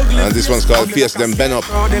that you're ugly. And this one's called Face Them Bend Up.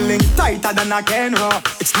 The link tighter than a Kenra.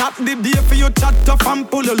 It's not the day for you chat up and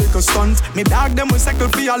pull a little stunt. Me dog them will cycle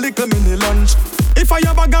for a little mini lunch. If I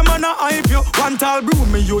have a gammon a hype you, one tall brew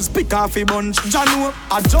me use pick off a bunch. Janu,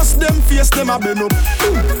 adjust them face, them a bend up.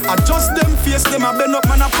 Adjust them face, them a bend up.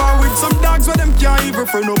 Man a par with some dogs where them can't even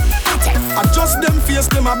friend up. Adjust them face,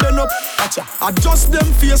 them a bend up. Adjust them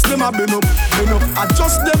face, them a bend up. Bend up.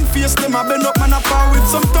 Adjust them face, them a bend up. Man a par with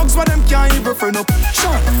some dogs where them can't even friend up.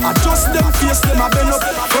 Adjust them face, them a bend up.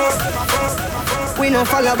 We no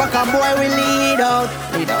follow back a boy, we lead out.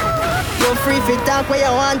 Lead out. You free fit talk where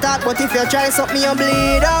you want talk, but if you try something you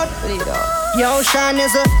bleed out. Bleed out. Yo, Sean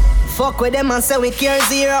is a fuck with them and say we care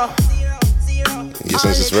zero. Yes,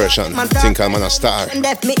 this version. Think I'm on a star. And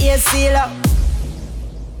that me ear seal up.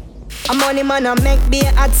 A money man a make be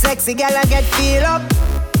a hot sexy gal I get feel up.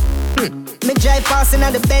 Me drive fast in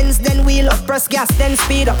the Benz, then wheel up, press gas, then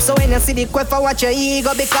speed up. So when you see the quiff, watch your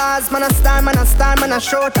ego, because man a star, man a star, man a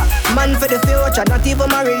shorter. Man for the future, not even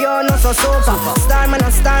Mario, no so sofa. Star, man a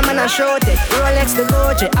short it. Rolex the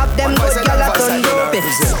Gucci, up them good girl a ton dope it.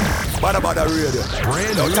 BADDA Radio.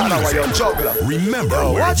 Brand new music. Remember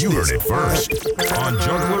where you heard it first. On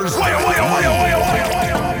Jugglers.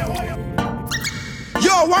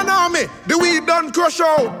 Yo, one army, the weed done crush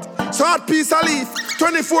out. Short piece of leaf,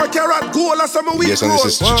 24 karat gold or some weed. Yes, and this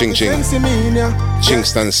is Ching Ching.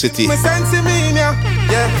 Chingston City. Shout out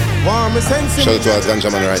to our ganja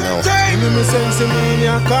man right now.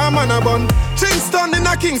 Chingston in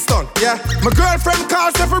a Kingston, yeah. My girlfriend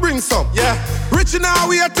calls if we bring some, yeah. Rich now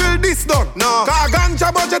we till this done, no. Car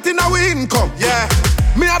ganja budget in our income, yeah.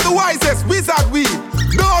 Me have the wisest wizard weed.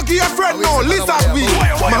 Dog, your friend now, listen we.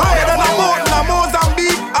 I'm higher than a mountain, a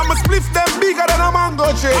Mozambique. I'm a spliff them bigger than a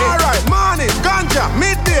mango tree. Alright, morning, ganja,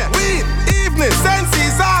 midday, weed, evening,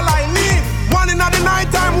 senses, all I need. One in the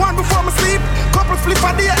night time, one before me sleep. Couple spliff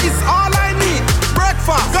a day is all I need.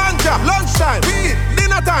 Breakfast, ganja, lunchtime, weed,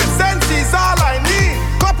 dinner time, senses, all I need.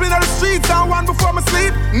 Couple in the streets and one before me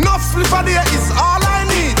sleep. Enough spliff a day is all I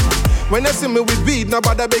need. When you see me with weed,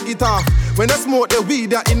 nobody beg it off. When I smoke the weed,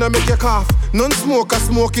 that inna make you cough. None smoke, I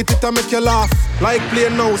smoke it, it'll make you laugh. Like play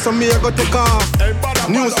now, so me I go take off.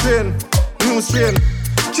 New strain, new strain.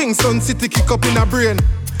 Kingston City kick up in a brain.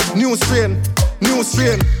 New strain, new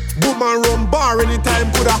strain. Boom and rum bar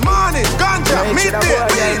anytime put a morning, ganja, midday,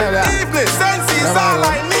 weed, evening, senses, all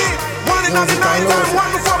I need. One in the night time,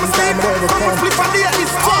 one before me sleep. Couple flip a day,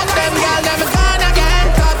 it's all them girl, them gone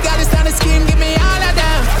again. Top girl is on the scheme, give me all of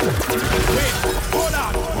them.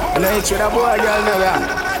 And I hit you that boy, girl,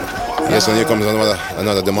 never. Yes, and here comes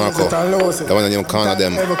another DeMarco. The one that you corner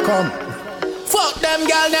them. Fuck them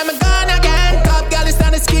girl, them gone again. Top girl is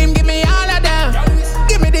on the scheme, give me all of them.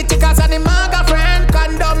 Give me the tickets and the maga friend.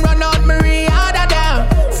 Condom run out, Marie, all of them.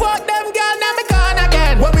 Fuck them girl, them gone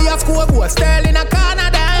again. When we have school, go Sterling a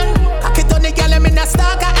corner them. I keep on the girl, them in a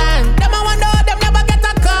stalker hand. Them a wonder, them never get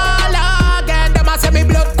a call again. Them a say me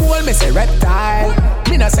blood cool, me say reptile.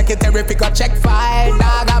 Me no secretary, pick up check file.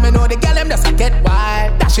 Dog, I me know the girl, them just a get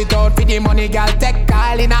wild. Dash it out for the money, girl, tech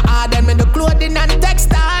kyle. In a hard, them in the clothing and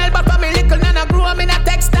textile. But for me little, nana grow, me not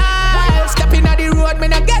textile. Step in the road, me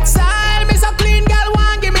not get style. Me so clean, girl,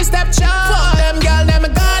 one give me step charge. Fuck them, girl, them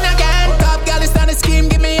gone again. Top girl is on the scheme,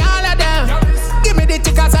 give me all of them. Give me the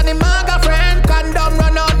tickets and the maga friend. Condom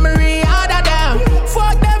run out, Marie, all of them.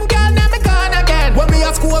 Fuck them, girl, them gone again. When we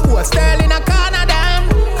have school, go Sterling a corner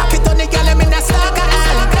them. I keep on the girl, them in a stalker.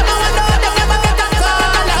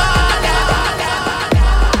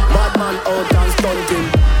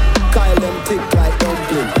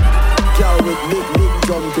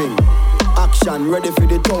 Ready for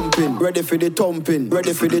the thumping, ready for the thumping,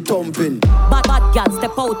 ready for the thumping. Bad girls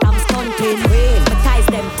step out, I'm stunting. My ties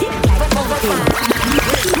them tick like pumpkin.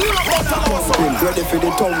 Ready for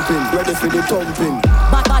the thumping, ready for the thumping.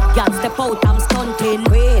 Bad girls step out, I'm stunting.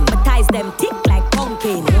 My ties them tick like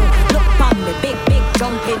pumpkin. Look pon me, big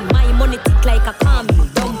jumping. My money tick like a caramel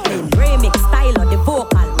dumpling. Remix style of the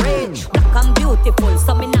vocal range. Black and beautiful,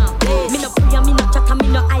 so me now play. Me no pray, me no chat, me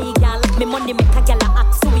no eye gal. Me money make a gal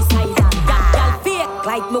act suicidal.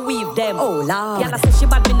 Like me weave them. Oh Lord, y'all say she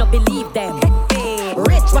bad, me no believe them. Hey,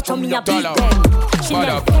 rich, watch how me a beat them. She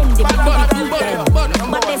never pending, me never beat them.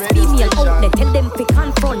 But there's female outlet, tell them to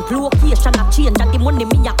confront. Location a change, and the money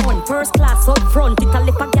me a on. First class up front, it a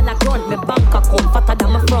lip a gal a grunt. Me bank account fatter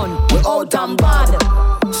than my front. We out and bad,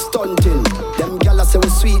 stunting. Them gal say we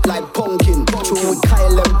sweet like pumpkin. True, we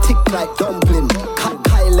Kyle them tick like dumpling.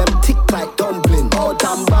 Kyle them tick like dumpling. Out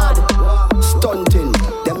and bad, stunting.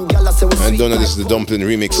 I don't know, this is the dumpling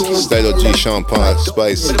remix. Style of G, Sean Paul,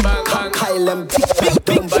 Spice. Big bad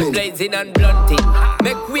blazing and blunting.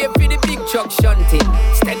 Make way for the big truck shunting.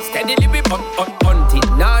 Steadily we hunting.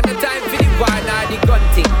 Now no time for the war, now the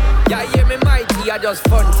gunting. Yeah, hear me mighty, I just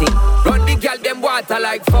funting. Run the gal, them water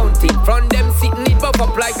like fountain. From them sitting it buff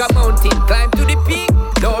up like a mountain. Climb to the peak,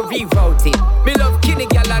 no rerouting. Me love kinny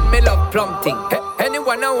gal and me love plumping.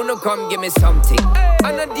 Anyone I wanna come give me something.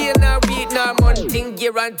 And a day now week now monthing.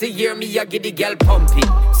 Year on to year me I get the girl pumping.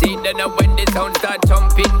 See then when the sound start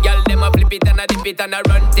jumping, girl them a flip it and a dip it and a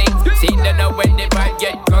run things. See then when the vibe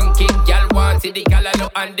get drunking, girl want see the galalo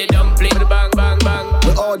and the dumpling. Bang bang bang.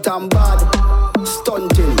 We out and bad,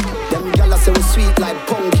 stunting. Them gyal say we sweet like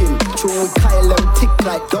pumpkin. True we Kyle them tick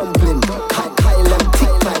like dumpling. Kyle them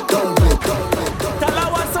tick like dumpling. Tell her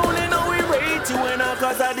what's only now we rate you when I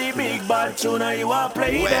cause of the big bad tune you a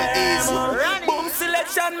play them. Boom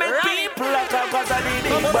selection make people like cause of the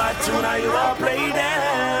big bad tune you a play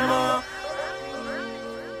them.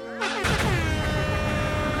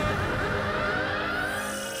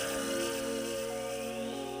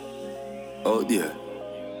 Oh dear.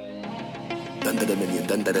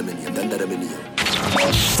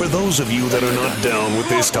 For those of you that are not down with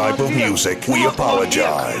this type of music, we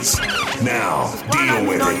apologize. Now, deal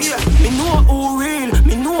with it. Me know who real,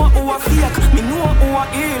 me know who a fake, me know who a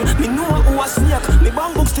ill, me know who a snake. Me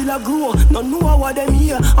bang book still a grow, no know what them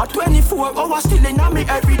here. At 24 hours still in me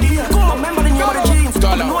every day. Remember the name of the jeans,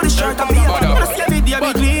 know the shirt I wear. Gonna see every day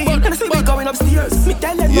be clean, gonna see me going upstairs. Me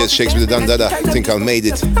tell them yes, Shakespeare the DANCEHALL. I think I made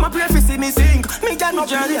it. I'm a prayer for see me sing, me get no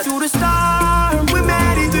journey to the star. We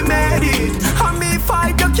made it, we made it. And me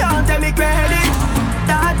fight, you can't tell me credit.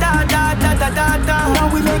 Da da da da da da da. Now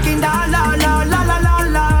we making da la la la la la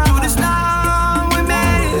la. To the star, we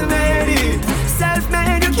made it, Self-made.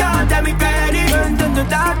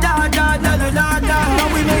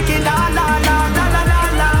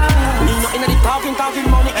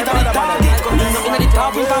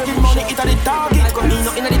 me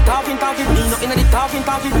no inna the talking. Me no inna the talking.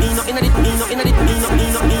 Me no inna the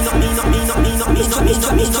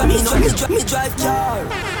me drive car.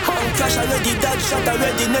 I'm crash already, dead shot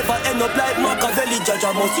already. Never end up like Machiavelli. Judge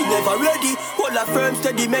I must see never ready. Hold a firm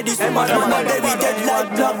steady medicine. Man baby dead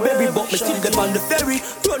like blackberry, but me still them on the ferry.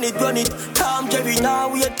 Run it, Tom Jerry. Now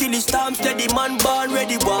wait till it's time steady. Man born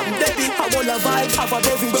ready, one baby. I want a vibe, have a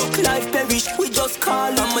beverage. Broke life perish, we just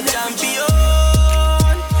call. I'm a champion.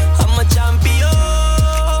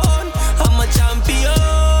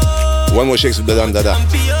 One more shakes with the Dada.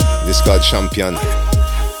 This is called Champion.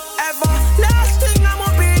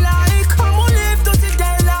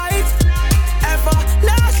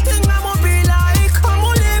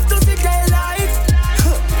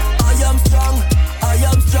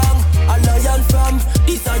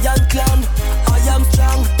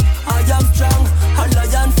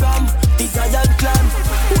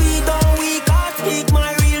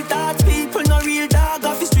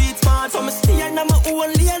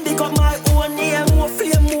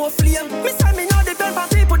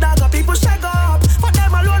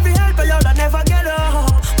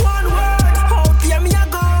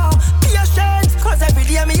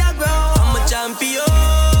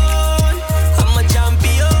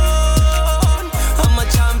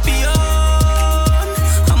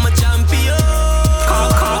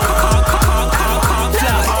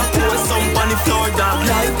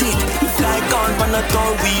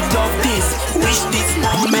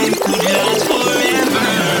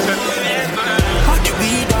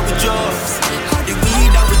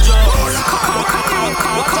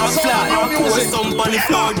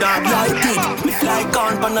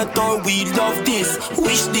 We love this.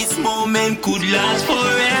 Wish this moment could last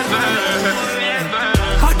forever.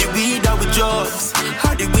 How the weed our drugs?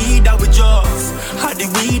 How the weed our drugs? How the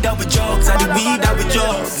weed our drugs? How the weed our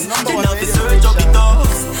drugs? Then have to search up the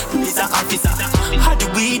dogs. Mr. Officer. How the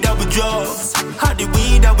weed our drugs? How the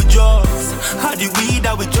weed our drugs? How the weed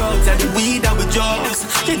our drugs? How the weed our drugs?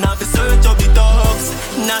 Then have to search up the dogs.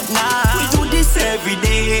 Not now. We do this every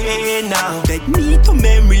day now. Take me to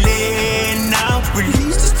memory lane now.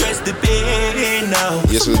 Release the stress, the pain now.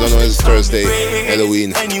 Yes, we don't know it's Thursday,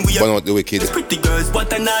 Halloween, Burn Out the Wicked. Pretty girls,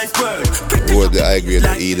 what a nice world. Who are the high grade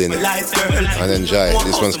of Eden and enjoy.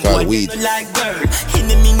 This one's called Weed.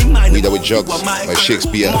 Weed with Jugs by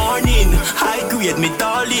Shakespeare. High grade, me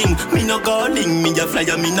darling. Me no calling, me a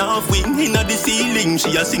flyer, me no wing. Inna the ceiling,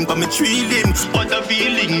 she a sing for me tree limb. What a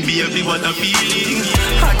feeling, baby, what a feeling.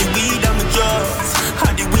 How the weed and me drugs.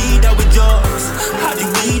 How the weed and we drugs. How the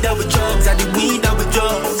weed and we drugs. How the weed and we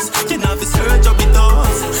drugs. You know fi search up the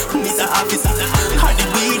dogs, Mr. Officer. How the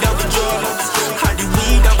weed and we drugs. How the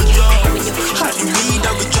weed and we drugs. How the weed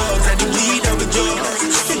and we drugs. How the weed and we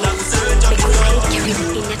drugs. You know fi search up the dogs.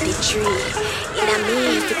 Inna the tree, inna me,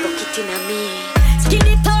 if you broke it inna me. Skin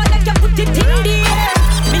it out like you put it in the air.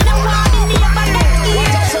 Me no want in the air, but that ear.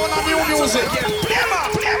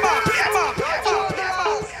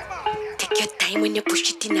 Take your time when you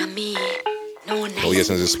push it inna me. Oh yes,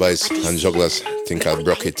 and the Spice and Jugglers think I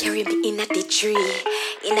broke it. Carry me inna the tree,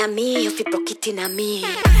 inna me, if you broke it inna me.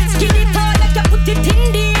 Skin it out like you put it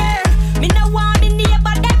in the air. Me no want in the air,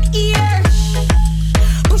 but that ear.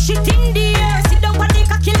 Push it in the air. Sit down on the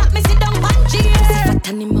cocky like me sit down on chair. Fat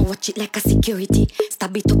animal, watch it like a security.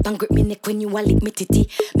 Stab it up and grip me neck when you a lick me titty.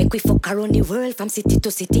 Make we fuck around the world from city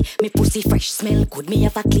to city. Me pussy fresh, smell good, me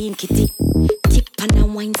have a clean kitty. Tip and a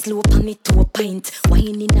wine slow on me to a pint.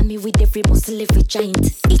 Wine in me with every muscle, every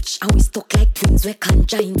joint. Itch and we stuck like twins, we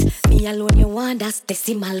conjoined. Me alone you want that's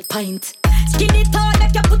decimal pint. Skin it out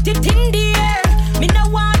like you put it in the air. Me no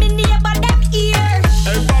want in the air, but that ear.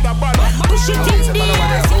 Push it in the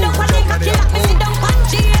air. Sit down on the cocky like me sit down on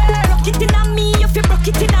chair. Rock it inna me, if you broke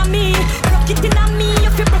it inna me. Rock it inna me,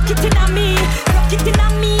 if you broke it inna me. Rock it inna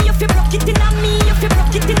me, if you broke it inna me. If you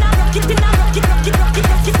broke it inna, rock it inna, rock it, rock it, rock it,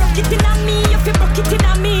 rock it, rock it inna me. If you broke it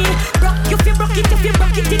inna me. Rock, if you broke it, if you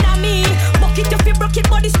broke it inna me. Buck it, if you broke it,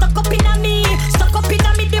 body stuck up inna me. Stuck up inna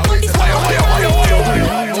me, the body stuck up inna me.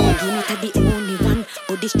 The only one,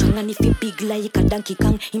 body strong and if you big like a Donkey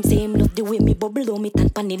Kong. Him say him love the way me bubble, though me tan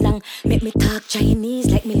panny long. Make me talk Chinese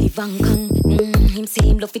like me live Hong Kong. Him say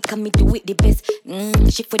him love it, come me do it the best.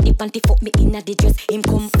 Shift for the panty, fuck me inna the dress. Him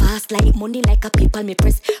come fast like money, like a people me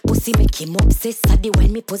press. Pussy make him obsessed, at the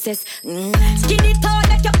wine me possess. Skin it out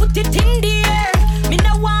like you put it in the air. Me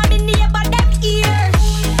no want in the air, but that ear.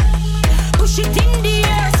 Push it in the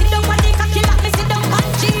air. Sit down on the cocky like me sit down on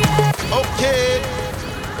chair. Okay.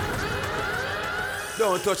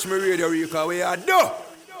 Don't touch me radio, Rico. Where you do?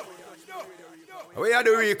 Where you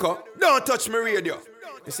do, Rico? Don't touch me radio.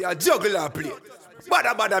 You see a juggler play.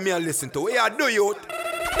 Badda me and listen to. Where you do, youth?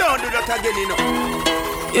 Don't do that again, you know.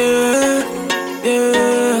 Yeah,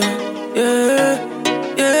 yeah, yeah,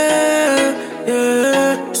 yeah,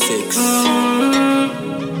 yeah. 6.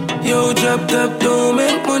 Yo, drop top, don't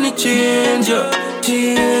make money change ya,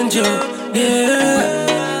 yeah.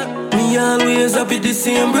 Me always happy the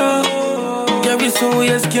same, bro. Carry some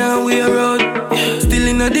ways, can't wear out. Still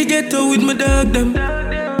in the ghetto with my dog, them.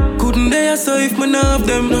 Couldn't dare so if man have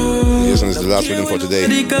them, no. Yes, and this is the last rhythm for today.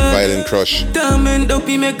 Violent Crush. And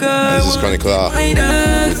this is Chronicle R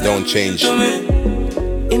with Don't Change.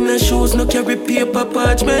 In the shoes, no carry paper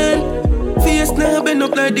parchment. Face now bend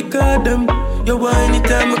up like the card them. Yo,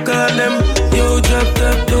 anytime I call them. Yo, drop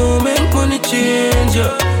top, don't make money change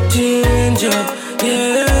ya,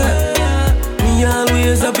 yeah. Me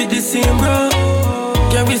always happy the same, bro.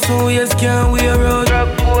 Carry some ways, can't wear out.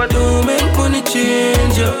 Don't make money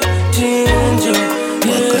change ya, yeah.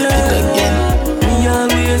 Me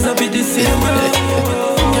always happy the same, bro.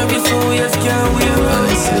 Carry some ways, can't wear out.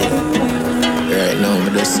 Honestly, right now I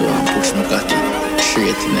just so push my cocky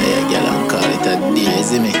straight in your girl and call it a day,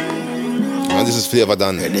 see me? And this is Flavor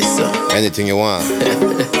Dan. Anything you want.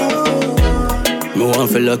 Me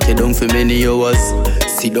want feel lock you down for many hours.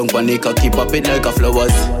 Sit down on the cocky, pop it like a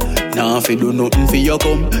flowers. Nah, if you do nothing for your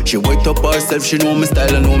come. She wake up herself, she know my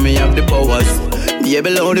style and know me have the powers. Be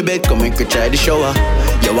below the bed, come make her try the shower.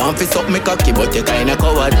 You want to suck me cocky, but you kinda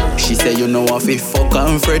coward. She say you know if you fuck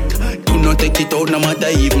and fret. Do not take it out, no matter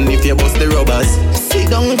even if you bust the rubbers. Sit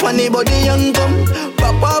down on the body and come.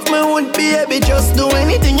 Pop off my wood, baby, just do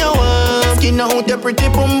anything you want. Skin out your pretty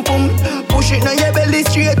pum pum. Push it now your belly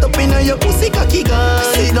straight up in your pussy cocky gun.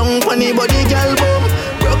 Sit down on the body, girl, boom.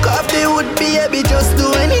 Broke off the wood, baby, just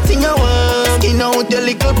do anything you want. Skin out your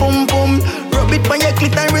little pum pum. Rub it on your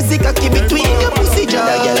clit and rest it cocky between your pussy jaws.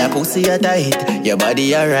 That girl a pussy a tight, your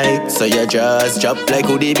body alright. So your jaws drop like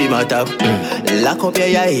who they be my top. Lock up your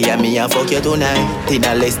eye and me a fuck you tonight. In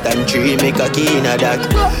a less than 3, make a key in a that.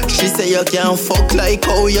 She say you can't fuck like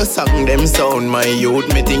how you sang them sound. My youth,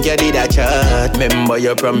 me think you did a chat. Remember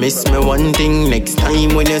you promised me one thing. Next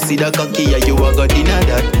time when you see the cocky, yeah, you a go dinner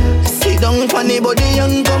that. Sit down on the body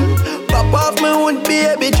and come. Pop off my wood,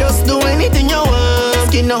 baby, just do anything you want.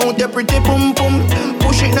 Skin out your pretty pum pum.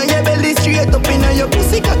 Push it now your belly straight up in your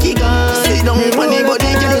pussy cocky gun. Sit down on the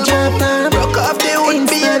body, girl, jump. Rock off the wood,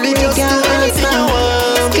 baby, just do anything you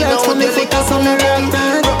want. Skin out your focus on the rock.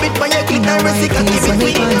 Rub it on your clit and rest it cocky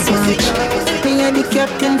between your pussy. Me and the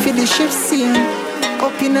captain for the ship scene.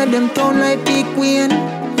 Up in a them town like big Wayne.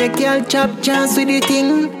 The girl chop chance with the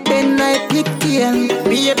thing. Bend like pigtail.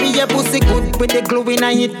 Baby, your pussy good with the glue in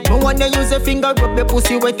it. No wonder use a finger, rub your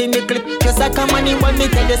pussy wet in the clip. Just like a money when me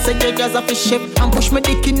tell you say you just a fish ship. And push me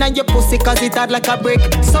dick in your pussy cause it hard like a brick.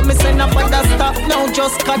 So me send up on that stop. Now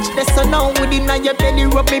just catch the sun now within your belly.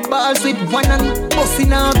 Rub me balls with one and pussy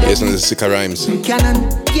now. Yes, and the sicker rhymes. Cannon.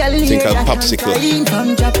 Think of popsicle.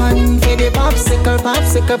 From Japan. Get the popsicle,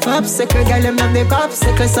 popsicle, popsicle. Girl, them love the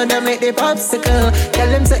popsicle, so they make the popsicle. Tell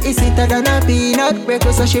them say it's sweeter than a peanut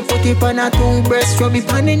breaker, so she put it on a toothbrush, rub it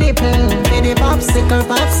on the nipple. Get the popsicle,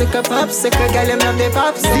 popsicle, popsicle. Girl, them love the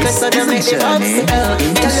popsicle, so they make the popsicle.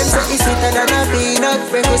 Tell them say it's sweeter than a peanut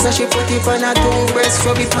breaker, so she put it on a toothbrush,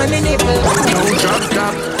 rub it on the nipple. No drop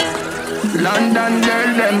top, London girl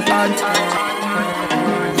them hot.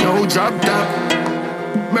 No drop top,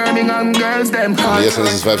 Birmingham girls them hot. Yes, and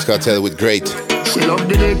this is Vibes Cartel with Great. She love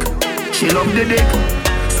the dick, she love the dick.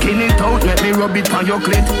 Skin it out, let me rub it on your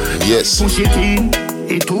clit. Yes. Push it in,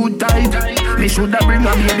 it too tight. Me shoulda bring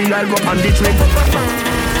a baby, I'll go on the trip.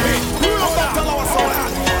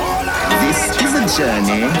 This is a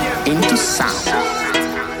journey into sound.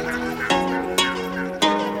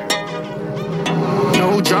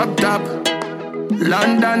 No drop top,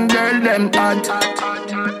 London girl them hot.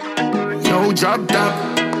 No drop top,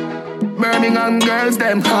 Birmingham girls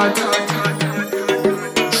them hot.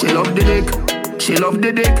 She love the dick, she love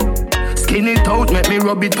the dick. Skin it out, make me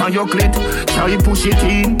rub it on your clit. Try push it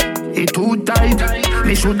in, it too tight.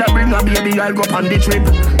 Me shoulda bring a baby, I'll go on the trip.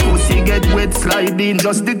 Pussy get wet, slide in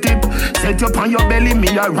just the tip. Set you on your belly, me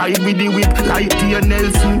a ride with the whip. Like Tia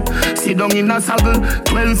Nelson, sit down in a saddle.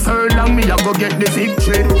 12 furlong, me a go get the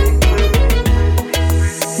victory.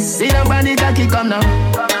 Sit down on the cocky, come now.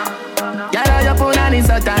 Yeah, your phone and it's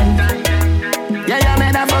so tight. Yeah,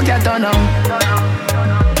 make that fuck your turn on.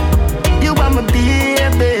 You want my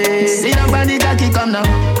baby. Sit down on the cocky, come now.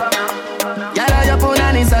 Yeah, your phone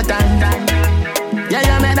and it's so tight.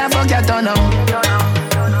 Yeah, make that fuck your turn on.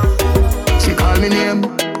 She call me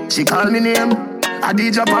name, she call me name. I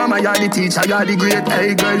DJ Palmer, you're the teacher, you're the great.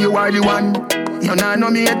 Hey girl, you are the one. You nah know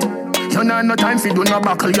me yet. You know no time fi do no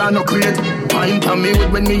buckle, you no crate. Pine for me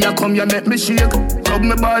with when me a come, you make me shake. Rub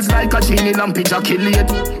me bars like a genie lamp,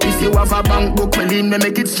 ejaculate. If you have a bank book, well in me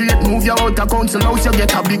make it straight. Move your out of council house, you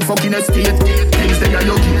get a big fucking estate. Things they are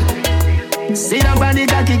lucky. See the body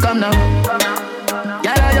cocky come now.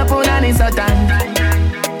 Girl, your phone and it's a time.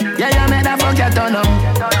 Yeah, you make that fuck your turn up.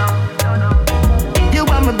 You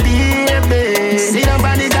want me baby. See the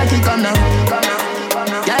body cocky come now.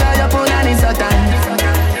 Girl, your phone and it's a time.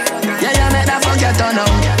 Yeah, you make that fuck your turn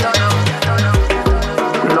up.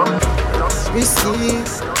 Receive.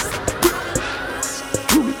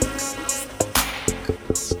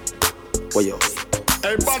 What yo?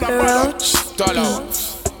 Hey,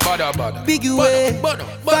 Bada. Big way,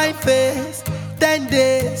 fine face, 10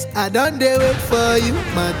 days. I done they wait for you,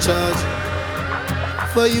 my charge.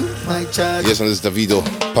 For you, my charge. Yes, and this is Davido,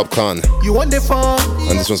 Popcorn. You want the phone?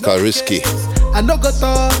 And this one's called Risky. I no go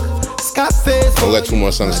talk, Scarface. I've got 2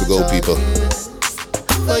 more songs to go, people.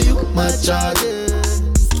 For you, my charge.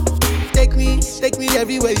 Take me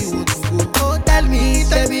everywhere you want to go. Oh, tell me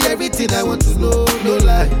everything I want to know. No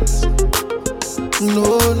lies,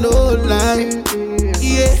 no lie.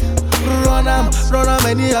 Yeah, run am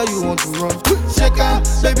anyhow you want to run. Shake am,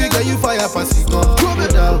 baby girl you fire pass it gun.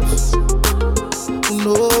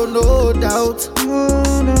 No doubt.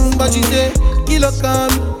 But you say, kilo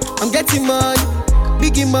come, I'm getting money,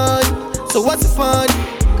 biggie money. So what's the fun?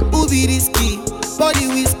 Who be risky? Body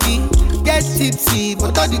whiskey, get tipsy,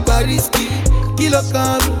 but all the bar risky. Kilo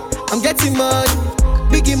come, I'm getting money,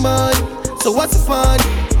 biggie money. So what's the fun?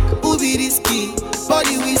 Who be risky?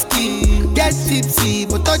 Body whiskey, get tipsy,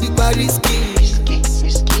 but all the bar risky.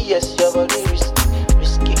 Risky, yes, your body risky.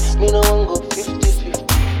 Me no one go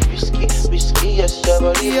 50-50. Risky, yes, your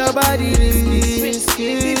body risky. Risky,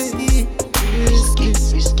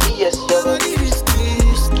 yes, your body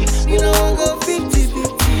risky. Me no one go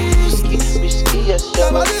 50-50. Risky, yes,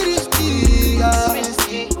 your body risky.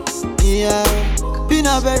 Yeah, been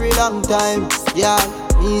a very long time. Yeah,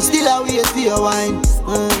 me still a wait for your wine.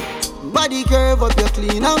 Body curve up, you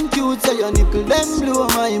clean and cute, so your nipple them blow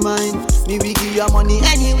my mind. Me we give you money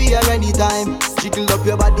anywhere, anytime. Jiggle up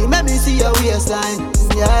your body, make me see your waistline.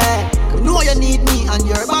 Yeah, you know you need me and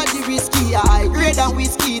your body risky. I grade and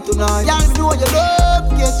whiskey tonight. Yeah, you know you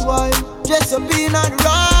love, guess why? Dress up in and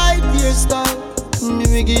right hairstyle. Me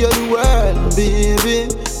we give you the world, baby.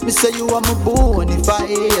 Me say you are my bone if I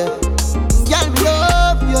hear. Yeah, me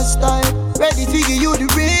love your style. Ready to give you the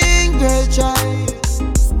ring, girl, child.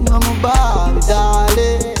 You are my Barbie,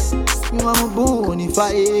 darling. You are my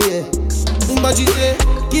bonfire. But you say,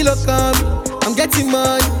 kilo come, I'm getting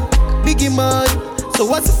money, biggie money. So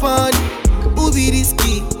what's the fun? Who be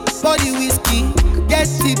risky? Body whiskey, get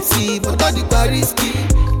tipsy, but all the bar risky.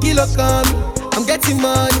 Kilo come, I'm getting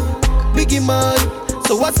money, biggie money.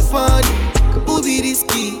 So what's the fun? Who be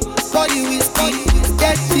risky? Body whiskey,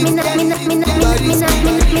 get tipsy, Me not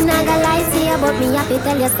gonna lie to you, but me happy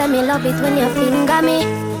tell you, say me love it when you finger me.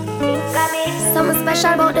 Something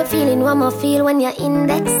special about the feeling one more feel when you're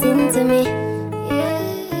indexing to me.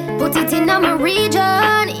 Yeah. Put it in my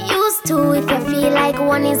region. Used to if you feel like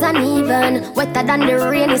one is uneven. Wetter than the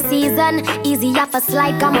rainy season. Easy off a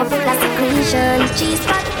slide, come up full of secretion. Cheese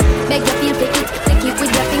pot, beg you feel pick it. Take it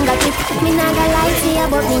with your fingertip. Me not gonna lie to you,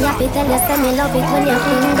 but me happy tell you, say me love it when you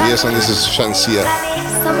finger. Yes, and this is Shansia.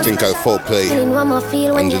 I think I'll fall play. And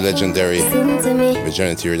the legendary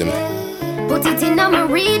Virginity Rhythm. Put it in my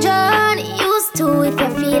region. Used to if you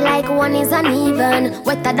feel like one is uneven.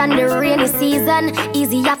 Wetter than the rainy season.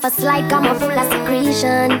 Easy off a slide, come up full of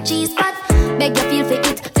secretion. Cheese pot, beg you feel for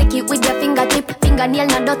it. Take it with your fingertip. Fingernail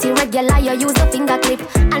not dirty, regular, you use a finger clip.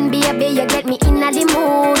 And baby, you get me in the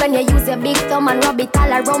mood when you use your big thumb and rub it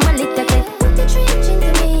all around my little bit. Put the trench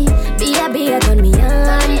into me. Baby, you turn me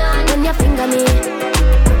on when you finger me.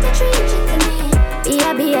 Put the trench into me.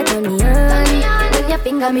 Baby, you turn me on. Your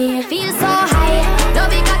finger me feel so high. No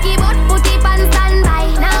big cocky but put it on standby.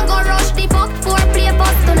 Now go rush the fuck for play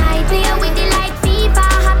bus tonight. Play with the like FIFA.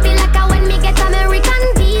 Happy like a when me get American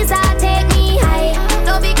visa. Take me high.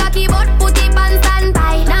 No big cocky but put it on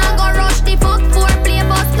standby. Now go rush the fuck for play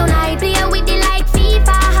bus tonight. Play with the like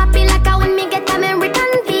FIFA. Happy like a when me get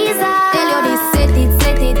American visa. Tell you this, set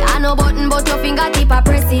it. I no button but your fingertip I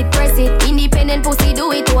press it. Independent pussy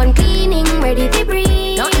do it one cleaning. Ready to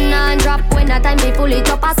breathe. Nothing on drop when a time they pull it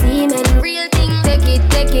up a semen. Real thing,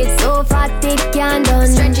 take it, so fat it can't done.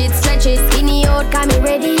 Stretch it, skinny out, come me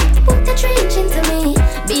ready. Put the trench into me,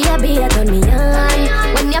 baby, turn me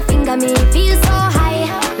on. When your finger me feel so high.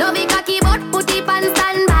 No big cocky but put it on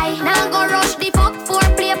standby. Now go rush the fuck for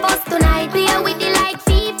play bus tonight. Play with the like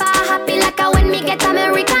FIFA, happy like a when me get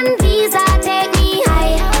American visa. Take me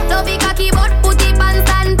high, no big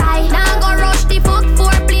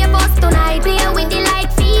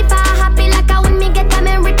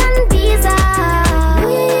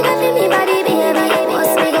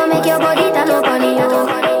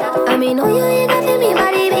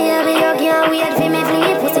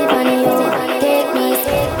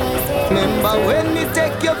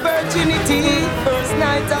tea. First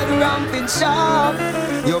night at the ramping shop.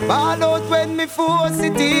 You ball out when me force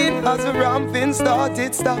it in. As the ramping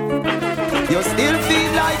started stop. You still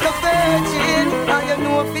feel like a virgin. And you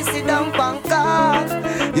know if you sit down pancart.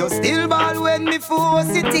 You still ball when me force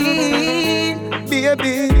it in.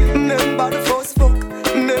 Baby, remember the first fuck.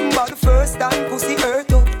 Remember the first time pussy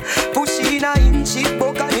hurt up. Push in a inch it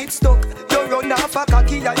buck and it stuck. You run off a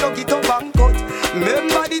cocky and you get up and cut.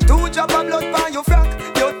 Remember the 2 drop of blood by your frack.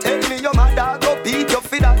 You tell me your mother go beat you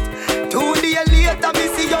for that. 2 days later me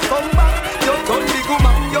see you come back. You turn big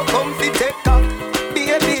woman, you come fi take cock.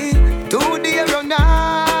 Baby, 2 days run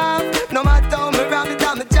off. No matter how me ram it,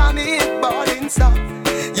 I'm jam it, ballin' stop.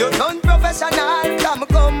 You turn professional, I'm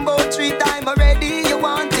come about 3 times already. You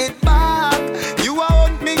want it back. You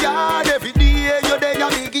want me yard every day. You there a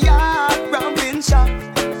big yard, ramping shop.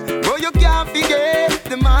 Bro, you can't forget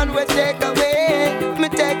the man will take away. Me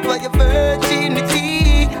take for your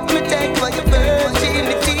virginity. Me take for your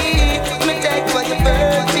virginity. Me take for your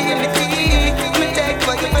virginity. Me take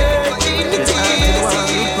for your virginity.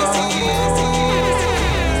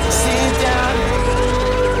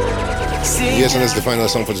 Yes, and that's the final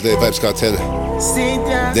song for today, Vibes Cartel.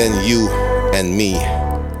 Then You and Me.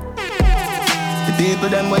 The people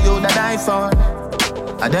them where you that die for.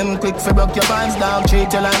 And them quick for broke your vibes down.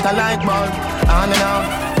 Treat you like a light bulb. On and off.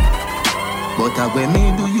 But when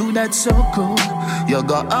me do you that so cool. You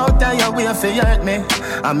go out of your way for hurt me.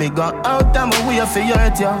 And me go out of my way for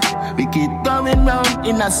hurt you. We keep going round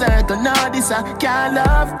in a circle. Now this a can't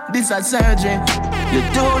love, this a surgery. You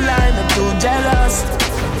too lying, you too jealous.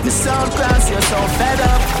 Me so cross, you're so fed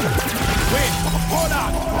up. Wait, hold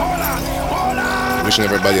on. Wishing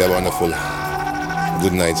everybody a wonderful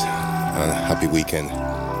good night and happy weekend.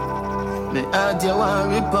 Don't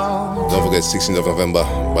forget 16th of November,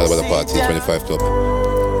 Badda Party, 25 Club.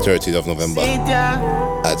 30th of November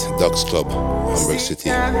at Ducks Club, Hamburg City.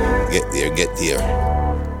 Get there.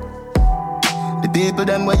 The people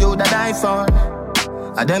them where you that die for.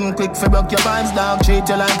 And them quick for broke your vibes, dog. Treat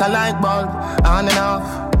you like a light bulb, on and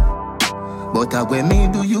off. But when me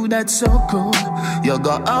do you that so cool. You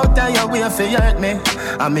go out of your way for hurt me.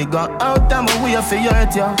 And me go out of my way for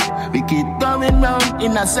hurt you. We keep going round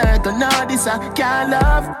in a circle. Now this a can't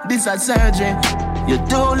love, this a surgery. You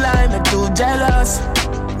too lying, you too jealous.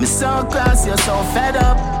 Me so cross, you're so fed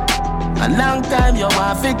up. A long time you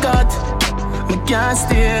want to cut. Me can't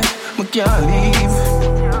stay, me can't leave.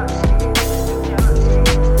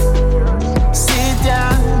 Sit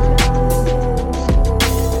down.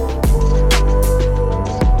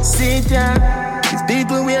 If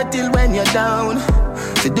people wait till when you're down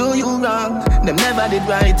to do you wrong, them never did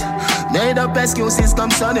right. Made up excuses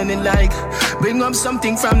come suddenly like bring up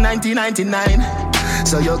something from 1999.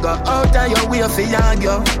 So you go out of your way for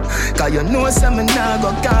argue. Cause you know some now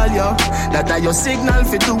go call you. That are your signal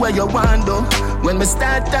for do what you want do. When me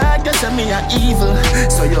start talk, you say me a evil.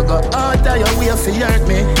 So you go out of your way for hurt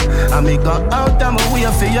me. And me go out of my way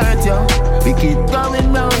for hurt you. We keep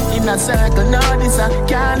going round in a circle. Now this a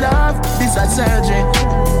can't love, this a surgery.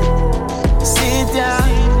 Sit down.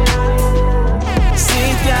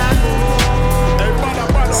 Sit down.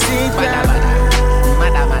 Sit down.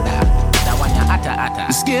 That one you atta.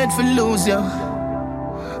 I'm scared for lose you.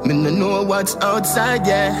 Me no know what's outside,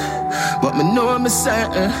 yeah. But me know I'm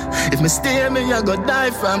certain. If me stay, me I go die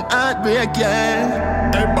from heartbreak,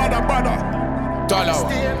 yeah. Hey, Badda. Tolo.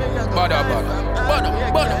 Badda.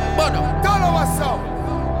 Tolo, what's up?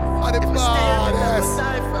 On the blood, yes.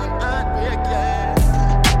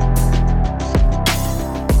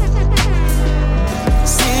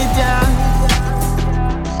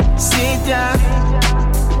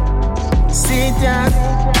 Sit down.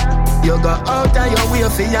 You go out of your way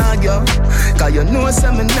for argue. Cause you know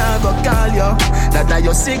some now go call you. That are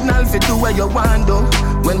your signal for do what you want do.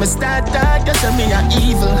 When me start talk, you say me a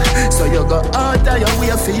evil. So you go out of your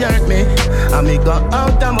way for hurt me. And me go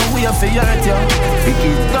out of my way for hurt you. We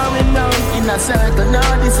keep going round in a circle.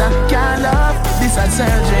 Now this a can't love, this a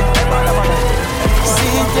surgery.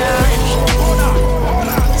 Sit down.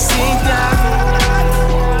 Sit down.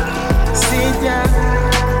 Sit down.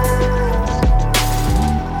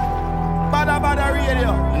 Badda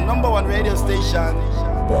Radio, the #1 radio station.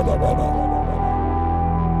 Badda.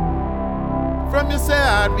 From you say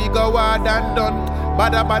hard, we go hard and done.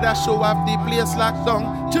 Badda show off the place locked down.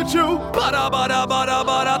 Choo-choo. Badda,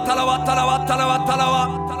 talawa.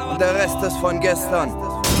 Und der Rest ist von gestern.